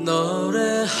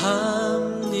노래합니다.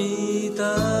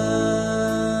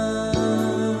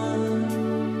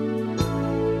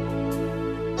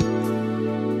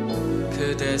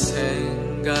 그대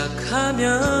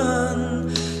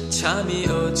생각하면 잠이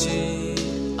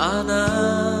오지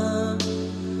않아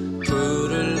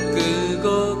불을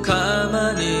끄고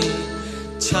가만히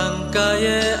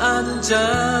창가에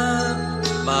앉아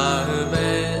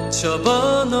마음에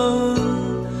접어놓은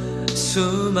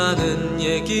수많은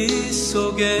얘기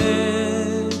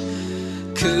속에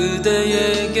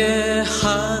그대에게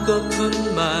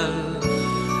하고픈 말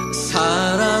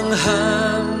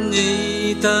사랑합니다.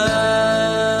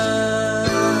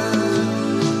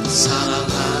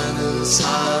 사랑하는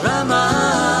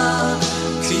사람아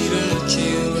귀를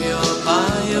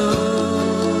기울여봐요.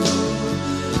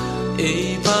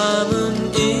 이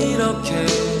밤은 이렇게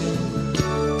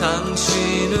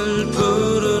당신을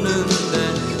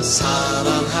부르는데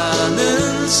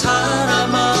사랑하는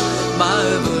사람아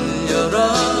마음을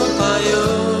열어봐요.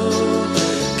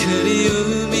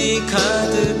 그리움이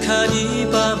가득한 이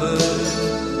밤을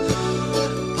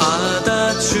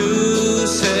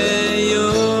받아주세요.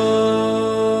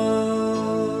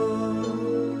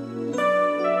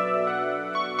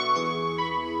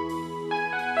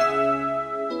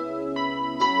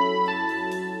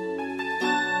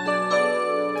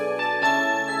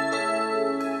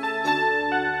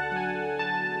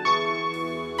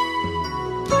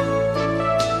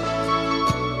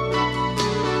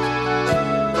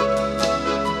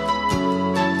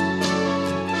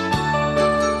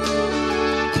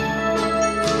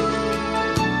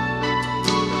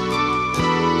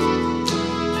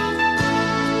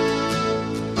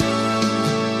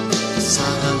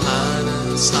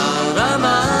 사랑하는 사람아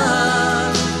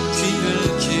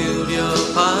귀를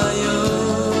기울여봐요.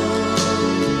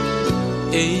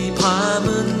 이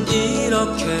밤은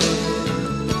이렇게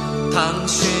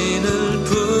당신을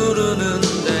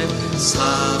부르는데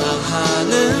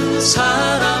사랑하는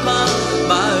사람아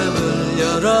마음을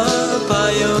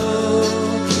열어봐요.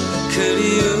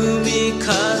 그리움이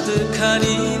가득한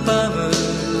이 밤을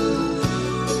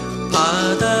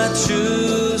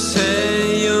받아주세요.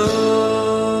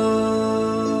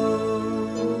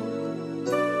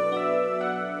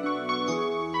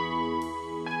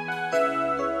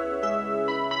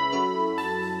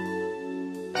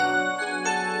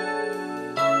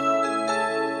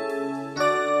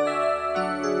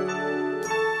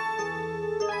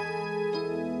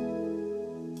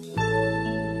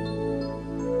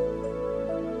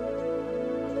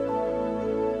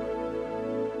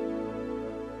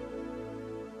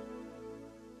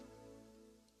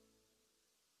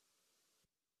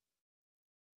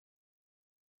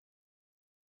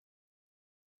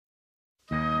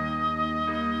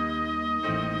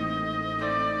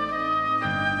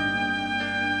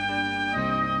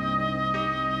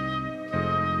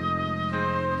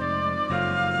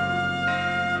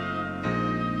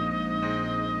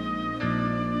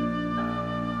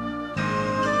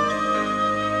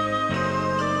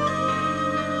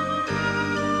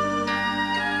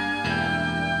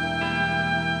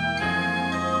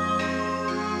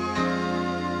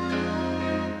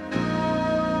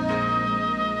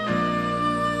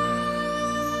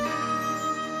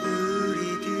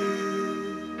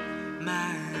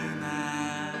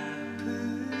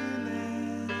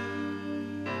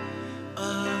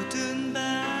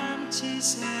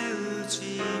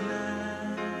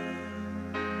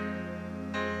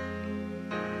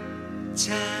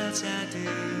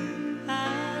 찾아든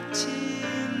아침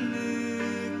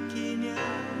느끼며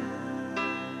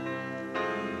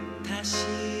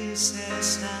다시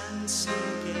세상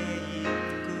속에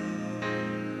있고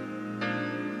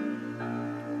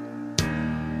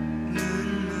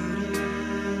눈물이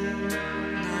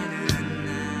나는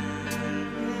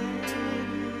날에는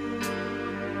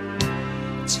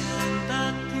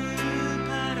창밖을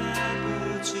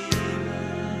바라보지만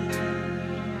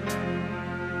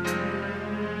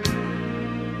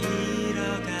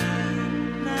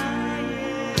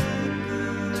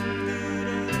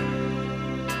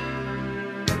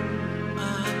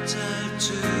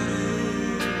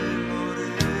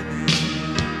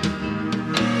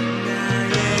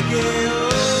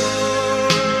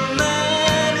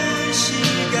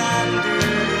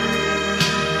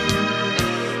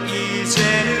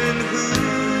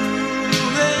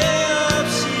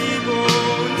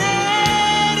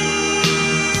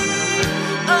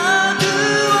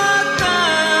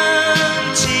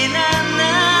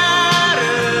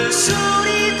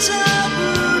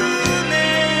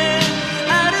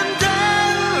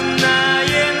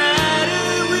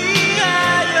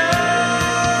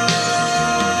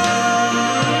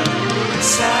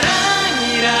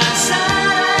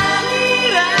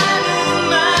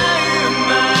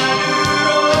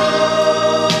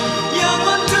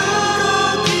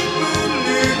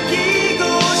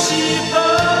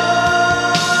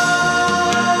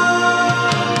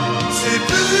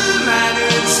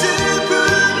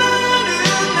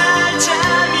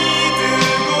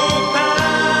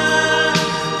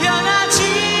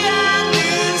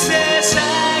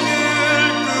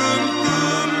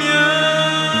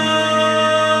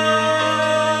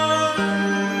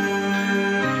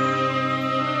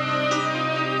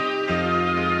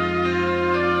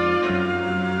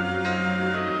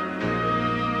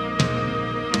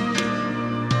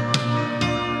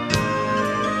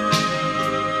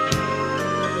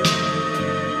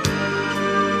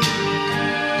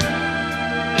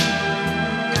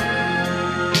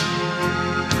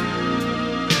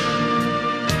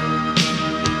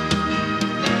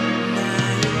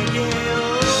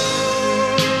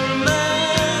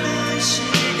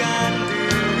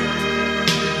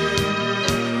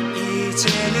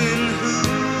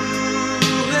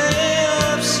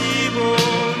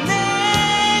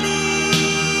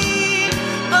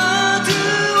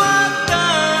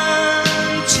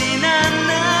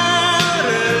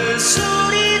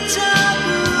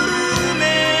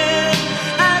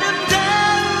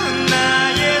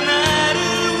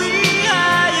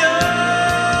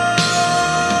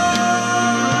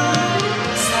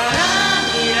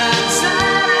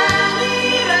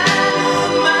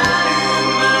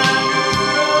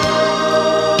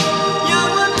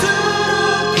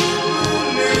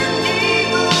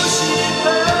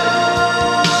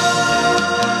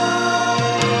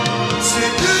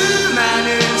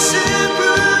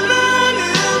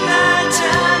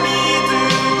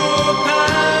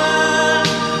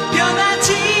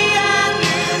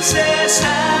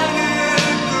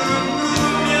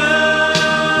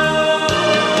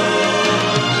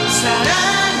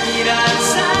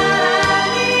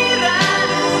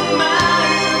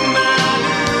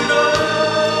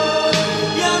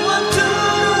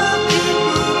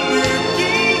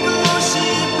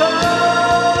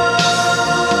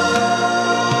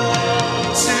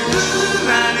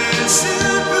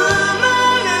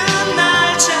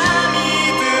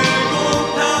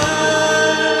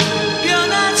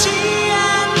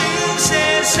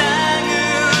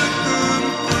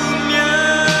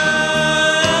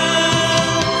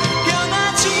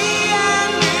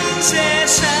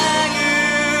세상을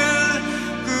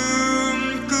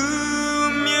꿈꾸며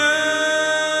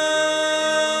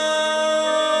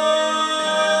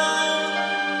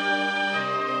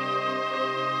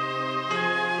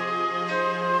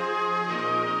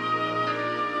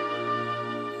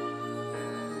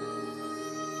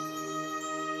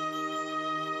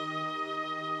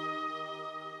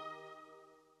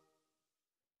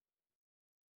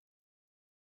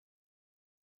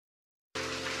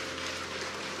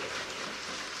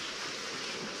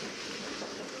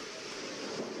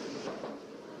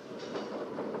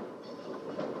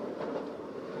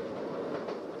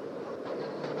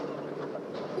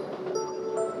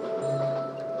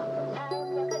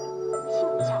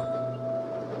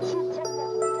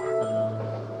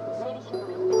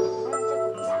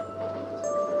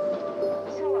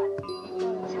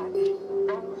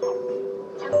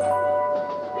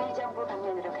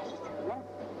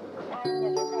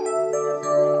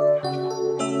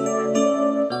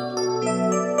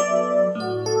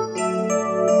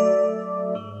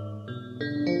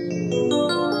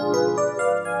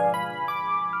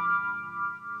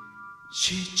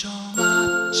시청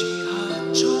앞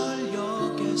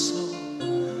지하철역에서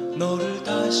너를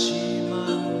다시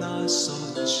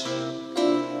만났었지.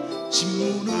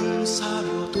 신문을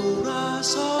사려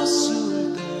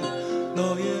돌아섰을 때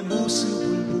너의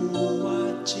모습을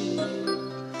보았지.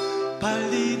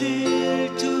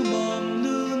 발디딜 틈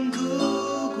없는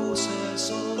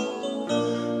그곳에서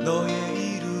너의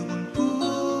이름을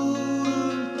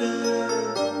부를 때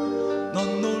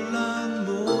넌 놀란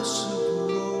모습으로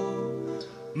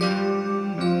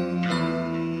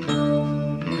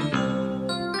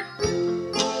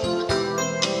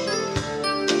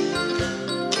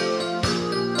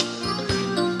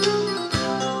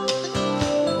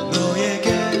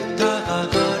너에게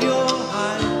다가가려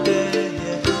할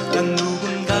때에 난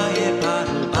누군가의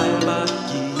발을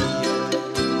밟았기에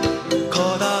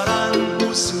커다란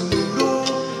웃음으로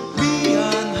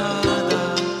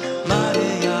미안하다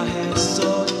말해야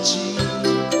했었지.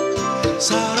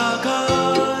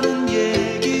 살아가는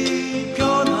얘기,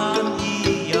 변한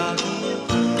이야기,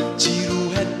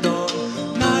 지루했던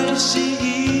날씨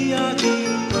이야기,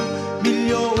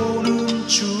 밀려오는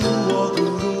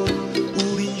추억으로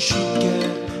우린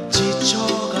쉽게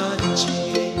지쳐갔지.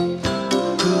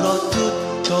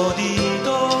 그렇듯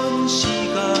더디던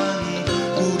시간이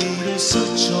우리를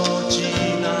스쳐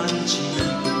지난 지금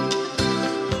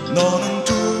너는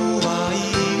두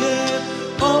아이의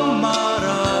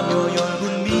엄마라며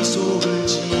엷은 미소를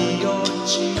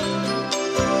지었지.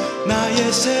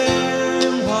 나의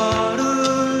생활을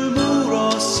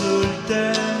물었을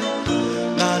때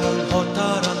나는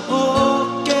허탈한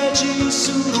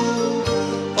어깨짓으로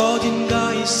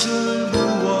어딘가 있을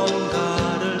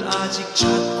무언가를 아직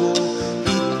찾고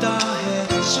있다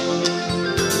했지.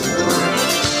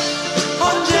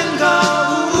 언젠가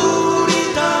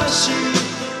우리 다시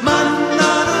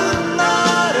만나는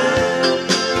날에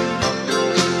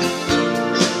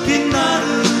빛나는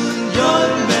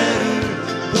열매를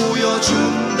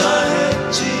보여준다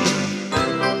했지.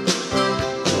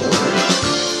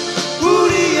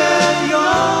 우리의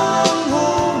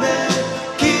영혼에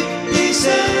깊이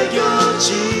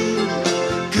새겨진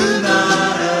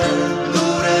그날의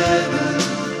노래는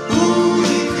우리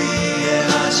귀에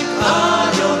아직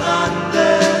아련한데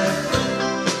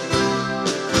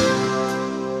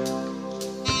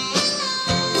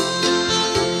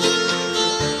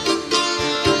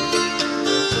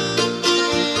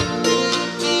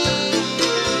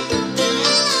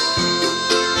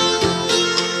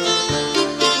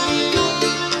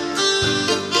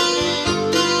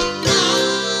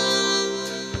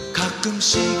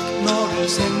가끔씩 너를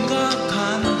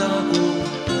생각한다고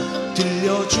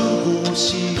들려주고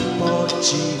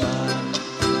싶었지만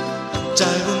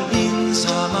짧은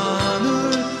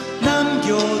인사만을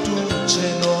남겨둔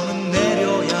채 너는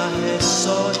내려야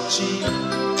했었지.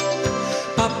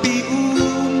 바삐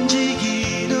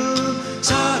움직이는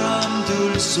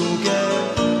사람들 속에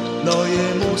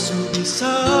너의 모습이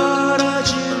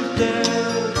사라질 때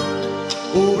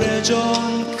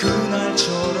오래전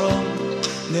그날처럼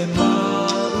내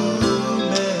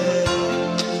마음에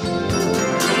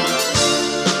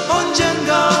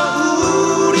언젠가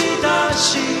우리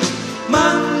다시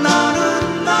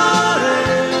만나는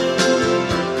날에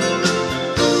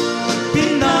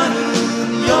빛나는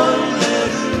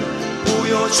열매를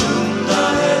보여준다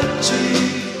했지.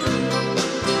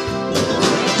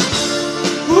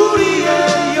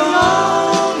 우리의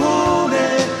영혼에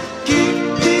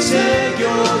깊이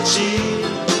새겨진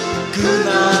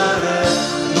그날의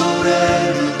노래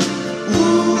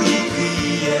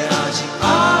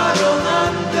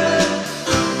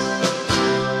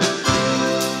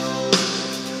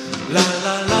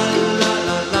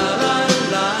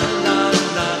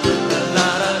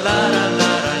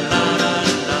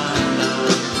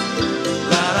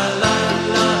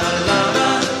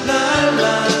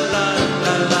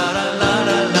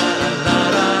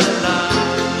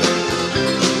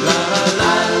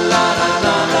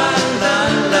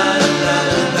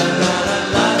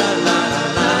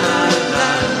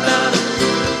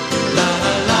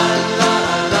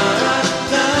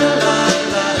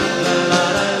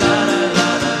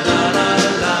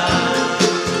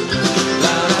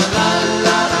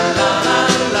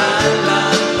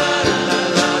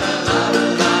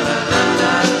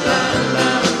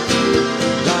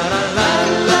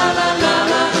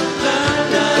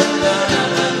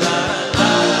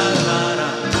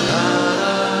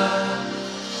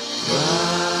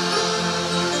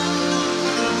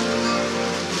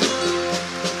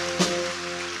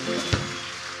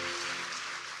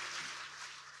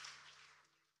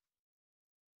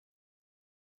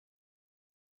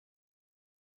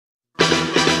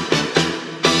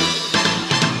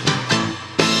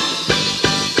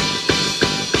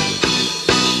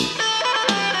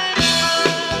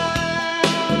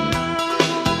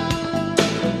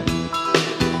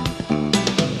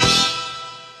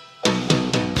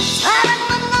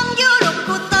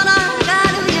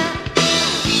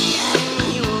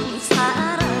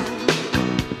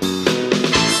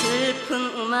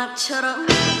음악처럼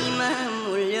이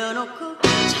마음 울려놓고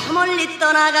저 멀리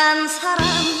떠나간 사람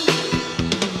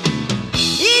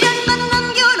미련만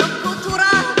남겨놓고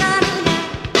돌아가느냐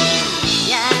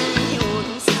얄미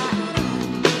오는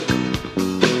사람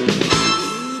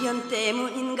미련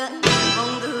때문인가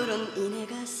멍들은 이내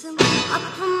가슴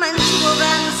아픔만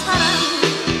죽어간 사람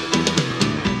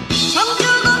정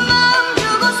주고 마음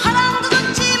주고 사랑도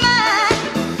줬지만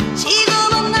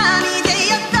지금은 남이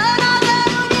되어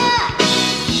떠나가느냐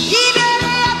이별의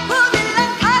아픔을 난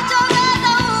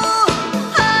가져가다오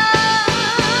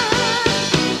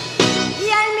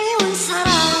얄미운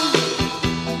사람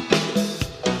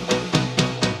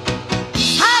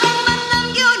사랑만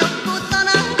남겨놓고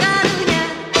떠나가느냐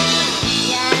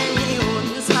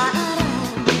얄미운 사람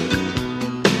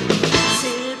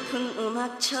슬픈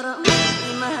음악처럼 이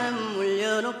마음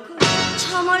물려놓고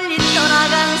저 멀리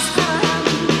떠나간 사람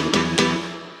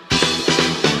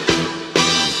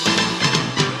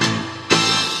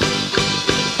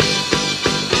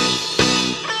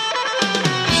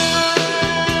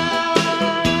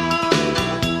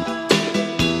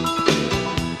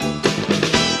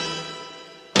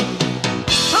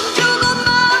정 주고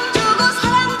마음 주고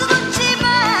사랑도 줬지만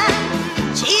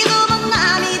지금은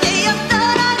남이 되어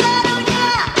떠나가느냐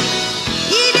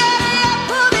이별의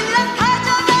아픔을 난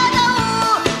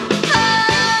가져가다오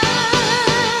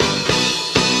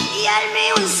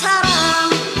얄미운 사람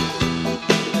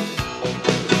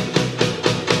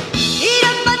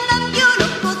미련만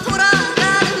남겨놓고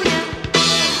돌아가느냐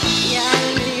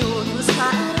얄미운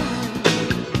사람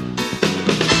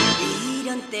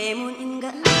미련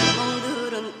때문인가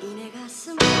멍들은 이내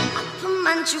가슴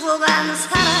아픔만 죽어간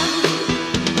사람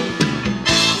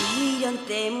미련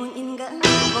때문인가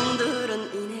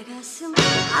멍들은 이내 가슴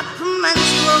아픔만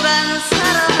죽어간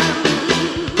사람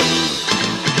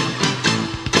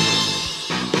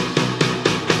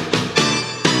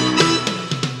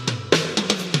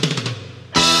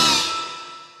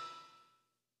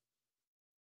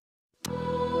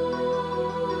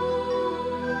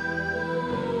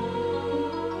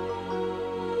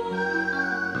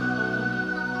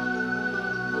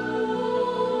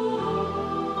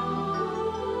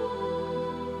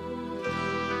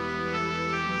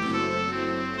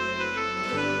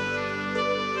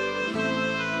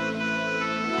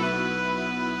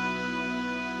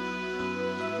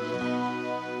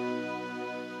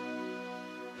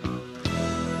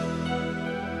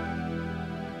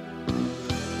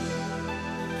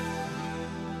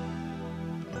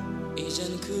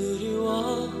이젠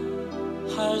그리워할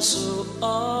수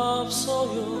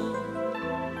없어요.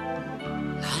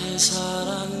 나의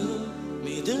사랑을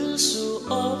믿을 수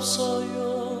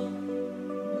없어요.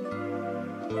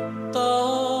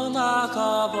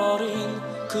 떠나가버린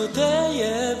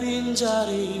그대의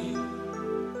빈자리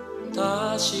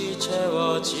다시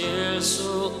채워질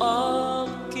수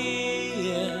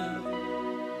없기에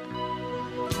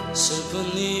슬픈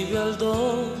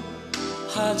이별도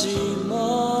하지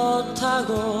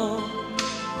못하고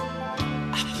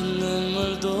아픈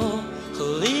눈물도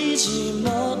흘리지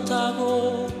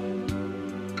못하고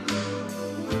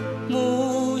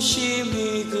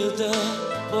무심히 그대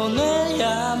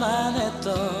보내야만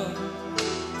했던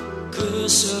그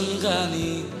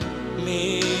순간이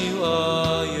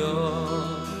미워요.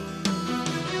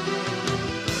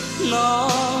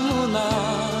 너무나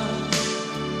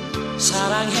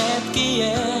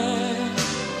사랑했기에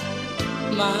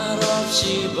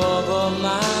말없이 보고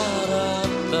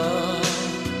말았던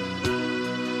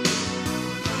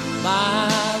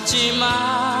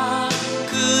마지막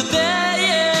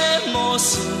그대의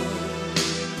모습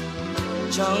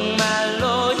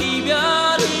정말로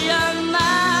이별이었나.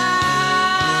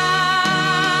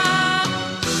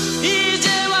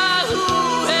 이제와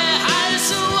후회할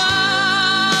수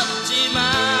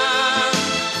없지만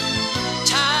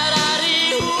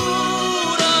차라리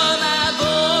우러나 볼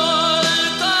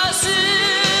것은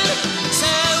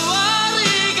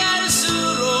세월이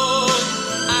갈수록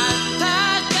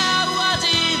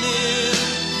안타까워지는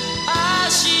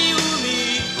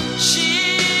아쉬움이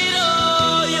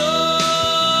싫어요.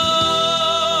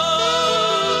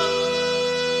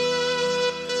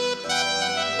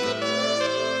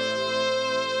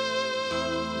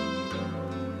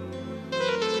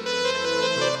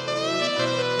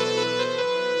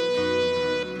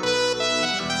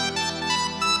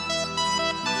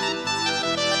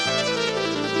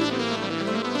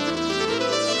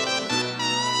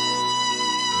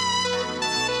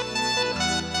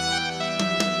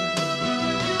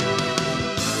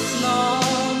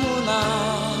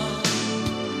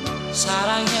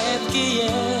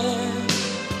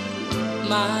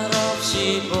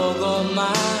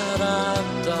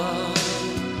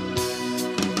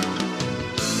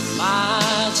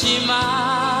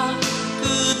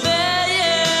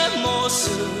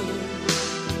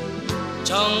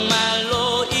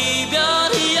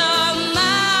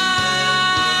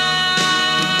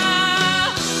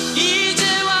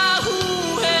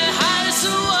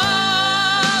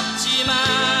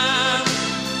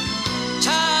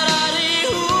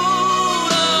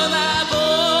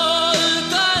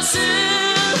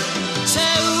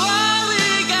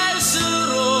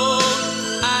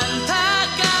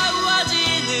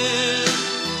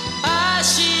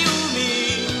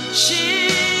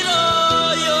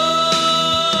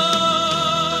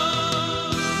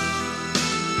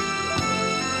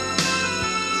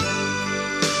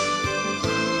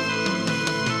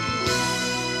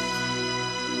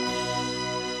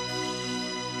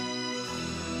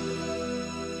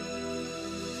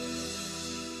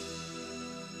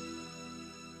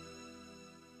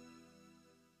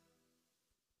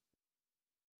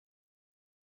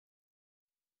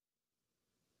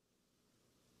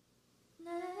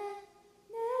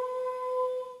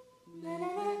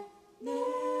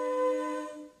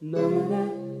 너무나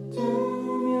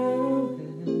투명한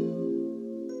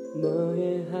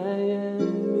너의 하얀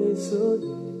미소에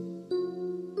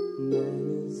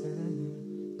나는 사랑을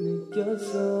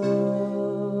느꼈어.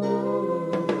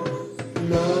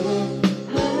 너의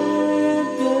하얀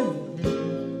뺨에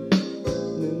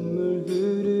눈물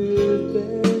흐를 때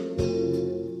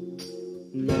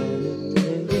나는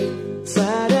내게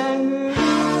사랑을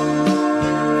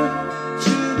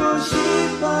주고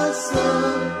싶었어.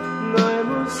 너의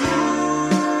모습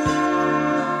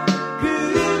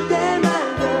그릴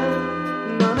때마다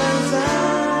넌 항상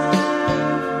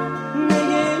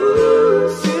내게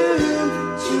웃음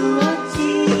주었지.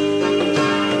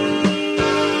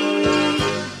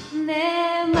 내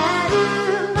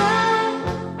마음은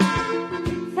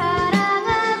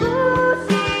사랑하고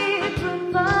싶은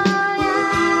거야.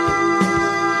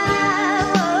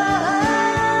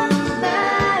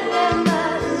 나의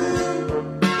마음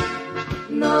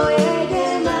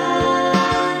너에게만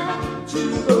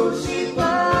주고 싶어.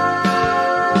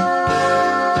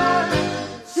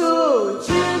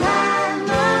 소중한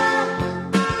너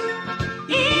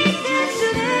잊을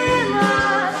수는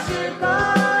없을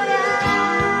거야.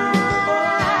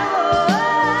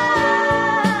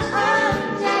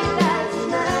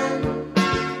 언제까지나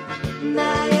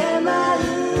나의 마음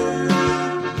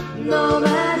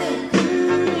너만을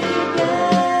그릴게.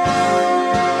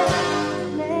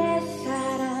 내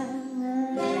사랑아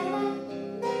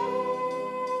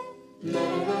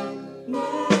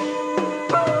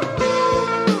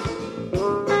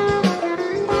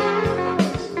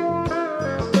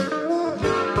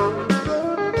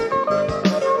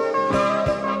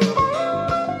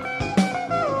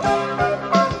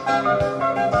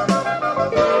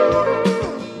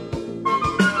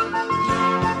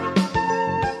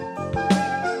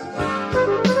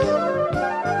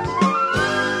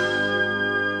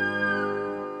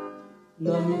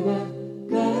너무나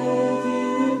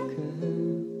가득한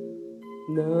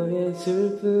너의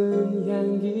슬픈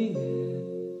향기에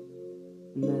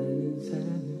나는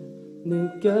사랑을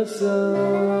느꼈어.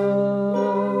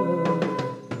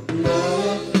 너의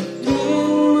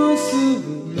뒷모습이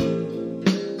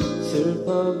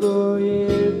슬퍼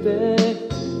보일 때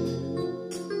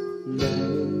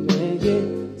나는 내게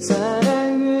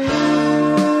사랑을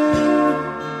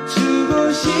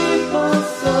주고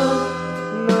싶었어.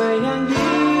 너의 향기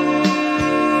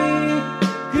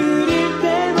그릴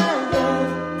때마다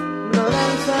넌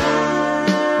항상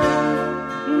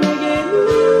내게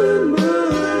눈물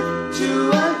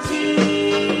주었지.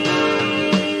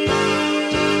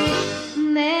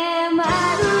 내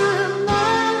마음 넌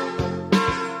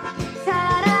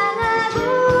사랑하고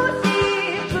싶은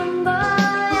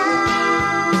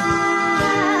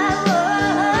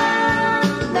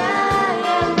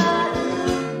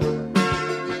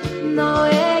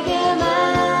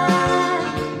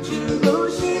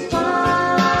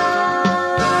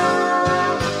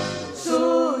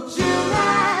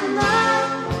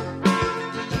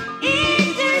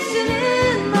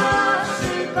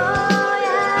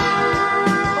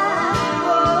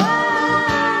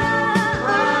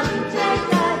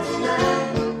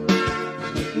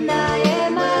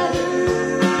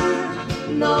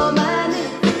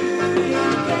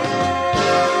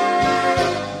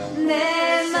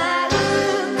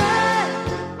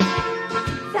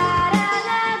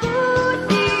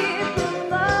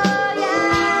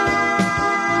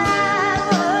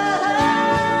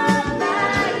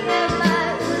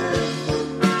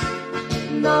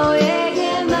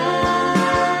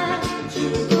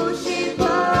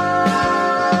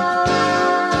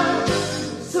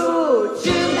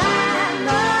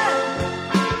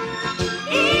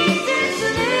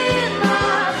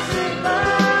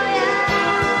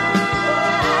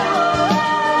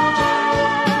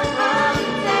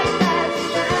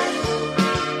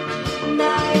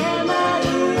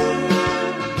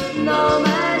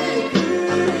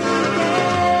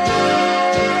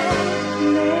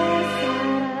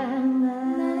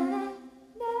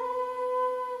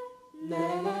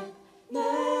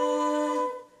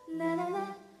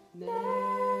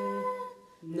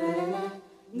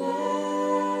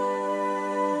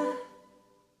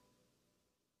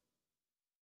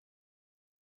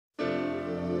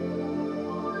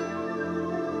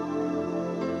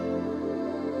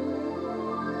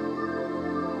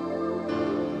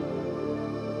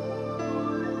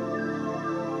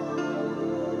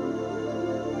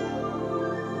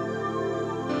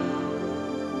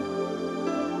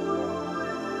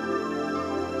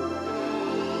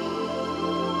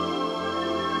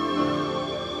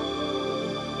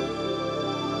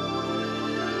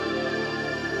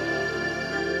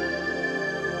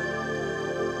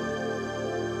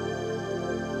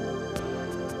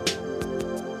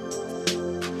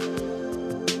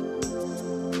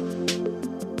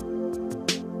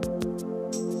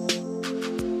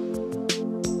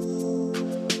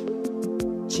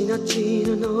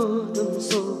짙은 어둠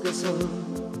속에서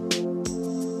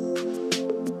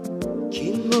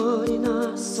긴 머리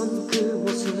낯선 그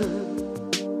모습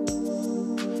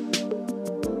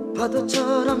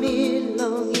파도처럼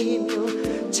일렁이며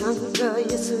창가에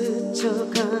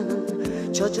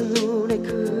스쳐가는 젖은 눈에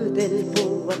그댈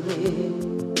보았네.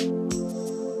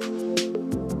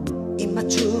 입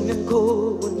맞추면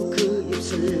고운 그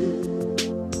입술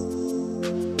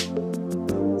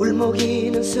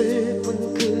울먹이는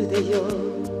슬픈 그대여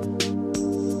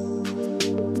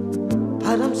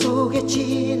바람 속에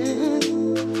지는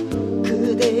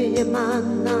그대의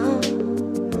만남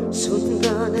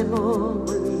순간에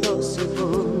머물렀을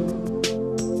뿐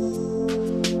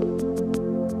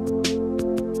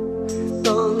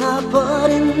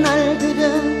떠나버린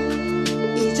날들은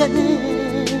이제는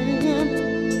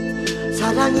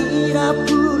사랑이라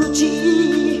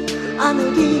부르지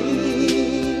않으리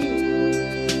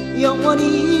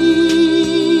영원히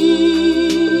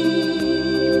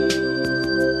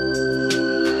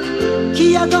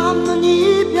기약 없는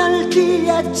이별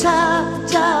뒤에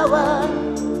찾아와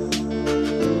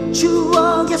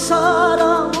추억의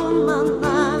서러움만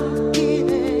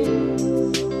남기네.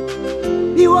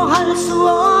 미워할 수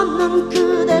없는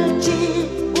그댈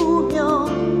지우며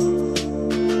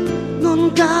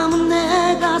눈 감은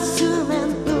내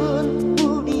가슴엔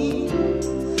눈물이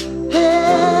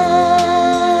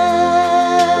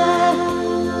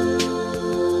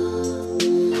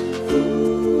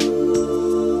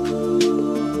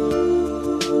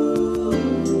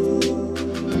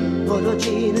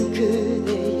멀어지는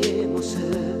그대의 모습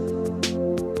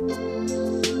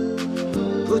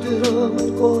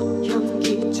부드러운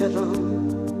꽃향기처럼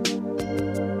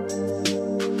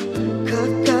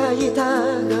가까이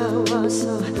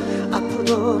다가와서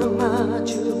아프도록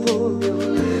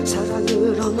마주보며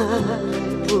사랑으로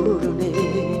나를 부르네.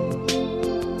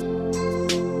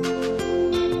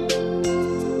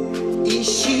 이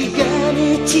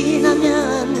시간이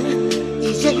지나면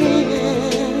이제는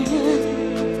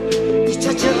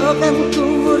잊혀져간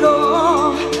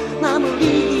꿈으로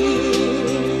남으리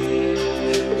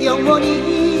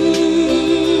영원히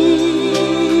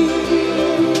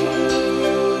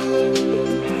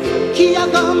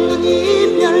기약 없는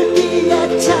이별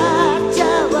뒤에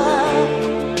찾아와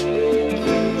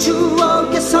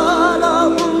추억의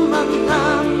서러움만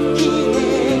남기네.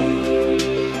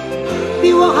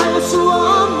 미워할 수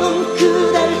없는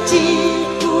그댈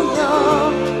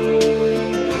지우며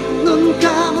눈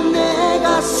감은 내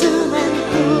가슴엔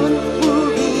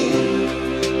눈물이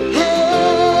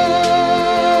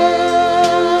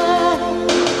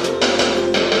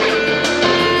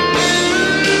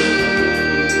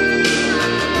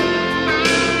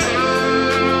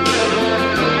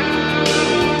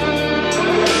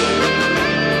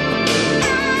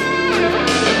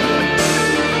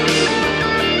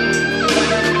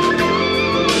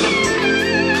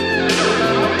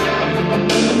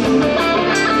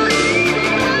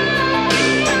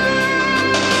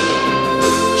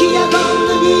기약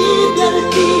없는 이별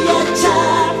뒤에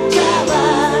찾아와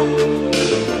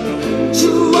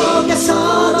추억의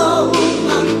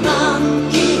서러움만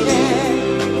남기네.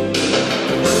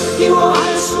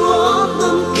 미워할 수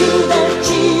없는 그댈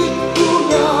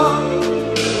지우며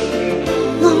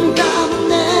눈 감은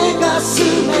내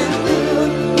가슴엔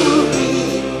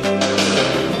눈물이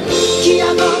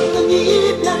기약 없는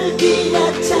이별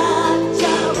뒤에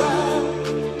찾아와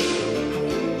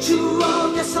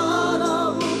추억의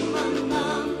서러움만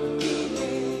남기네.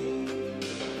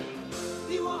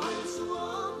 미워할 수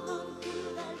없는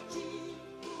그댈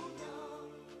지우며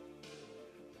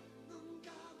눈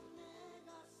감은 내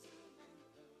가슴엔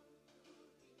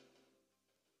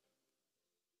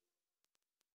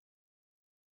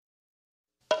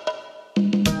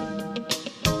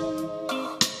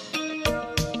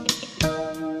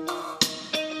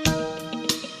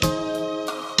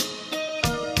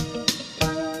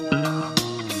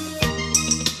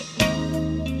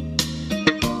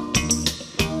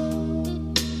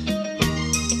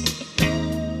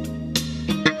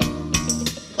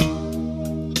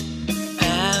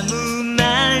아무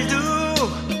말도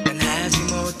난 하지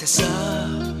못했어.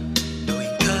 놓인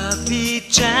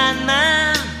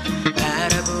커피잔만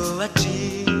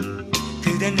바라보았지.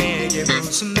 그대 내게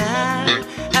무슨 말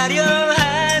하려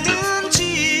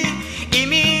하는지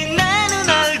이미 나는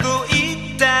알고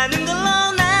있다는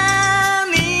걸로.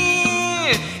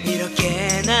 나니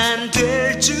이렇게 난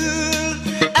될 줄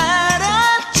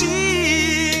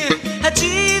알았지.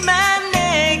 하지만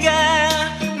내가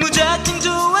무작정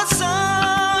좋았어.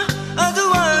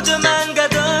 어두워져만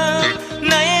가던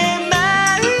나의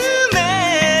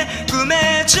마음에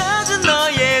꿈에 젖은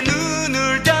너의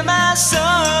눈을 담았어.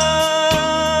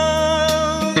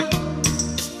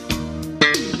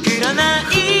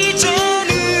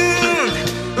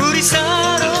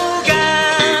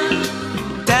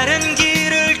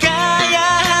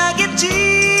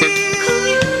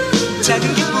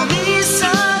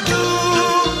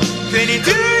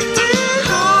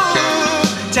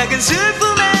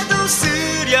 슬픔에도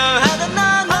쓰려하던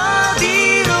넌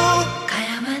어디로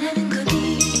가야만 하는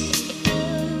거니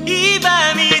이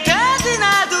밤이 다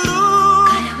지나도록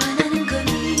가야만 하는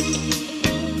거니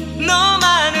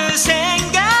너만을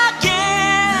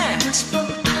생각해 모습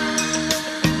보고파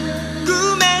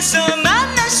꿈에서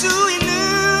만날 수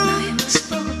있는 너의 모습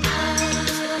보고파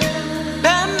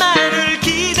밤만을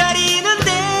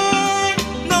기다리는데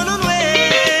너는 왜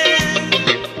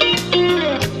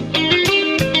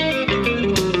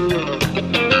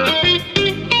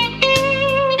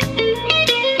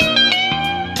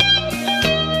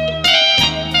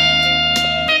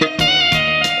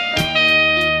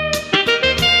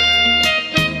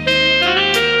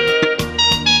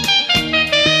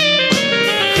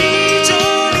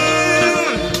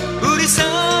이제는 우리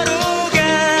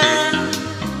서로가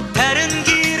다른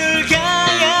길을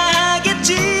가야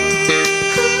하겠지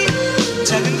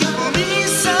작은 기쁨이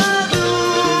있어도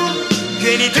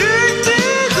괜히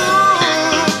들뜨고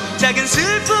작은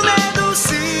슬픔에도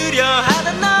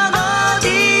쓰려하던 넌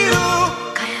어디로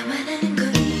가야만 하는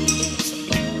거니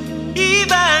이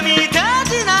밤이 다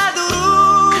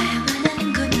지나도록 가야만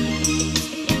하는 거니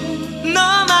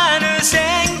너만을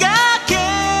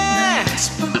생각해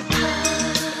모습 보고파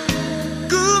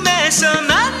꿈에서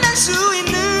만날 수 너의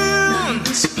있는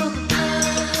모습 보고파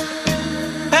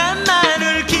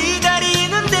밤만을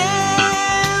기다리는데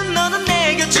너는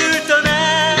내 곁을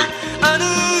떠나 어느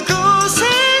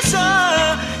곳에서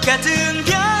같은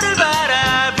별을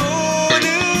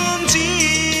바라보는지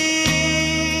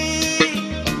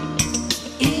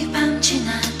이 밤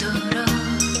지나도록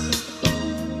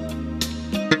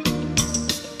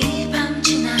이 밤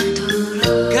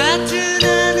지나도록 같은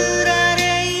하늘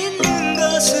아래 있는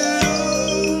것으로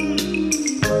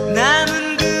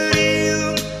남은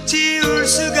그리움 지울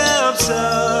수가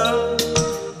없어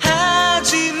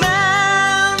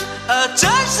하지만 어쩔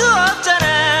수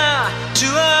없잖아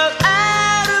추억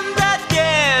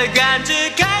아름답게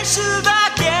간직할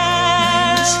수밖에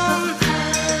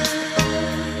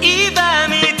이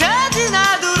밤이 다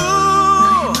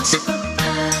지나도록 모습 보고파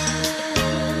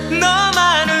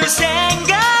너만을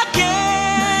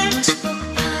생각해 모습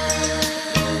보고파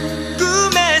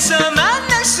꿈에서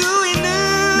만날 수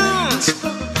있는 모습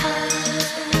보고파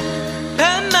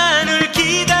밤만을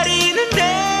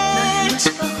기다리는데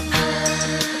모습 보고파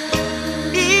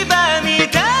이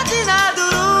밤이 다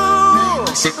지나도록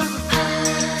모습 보고파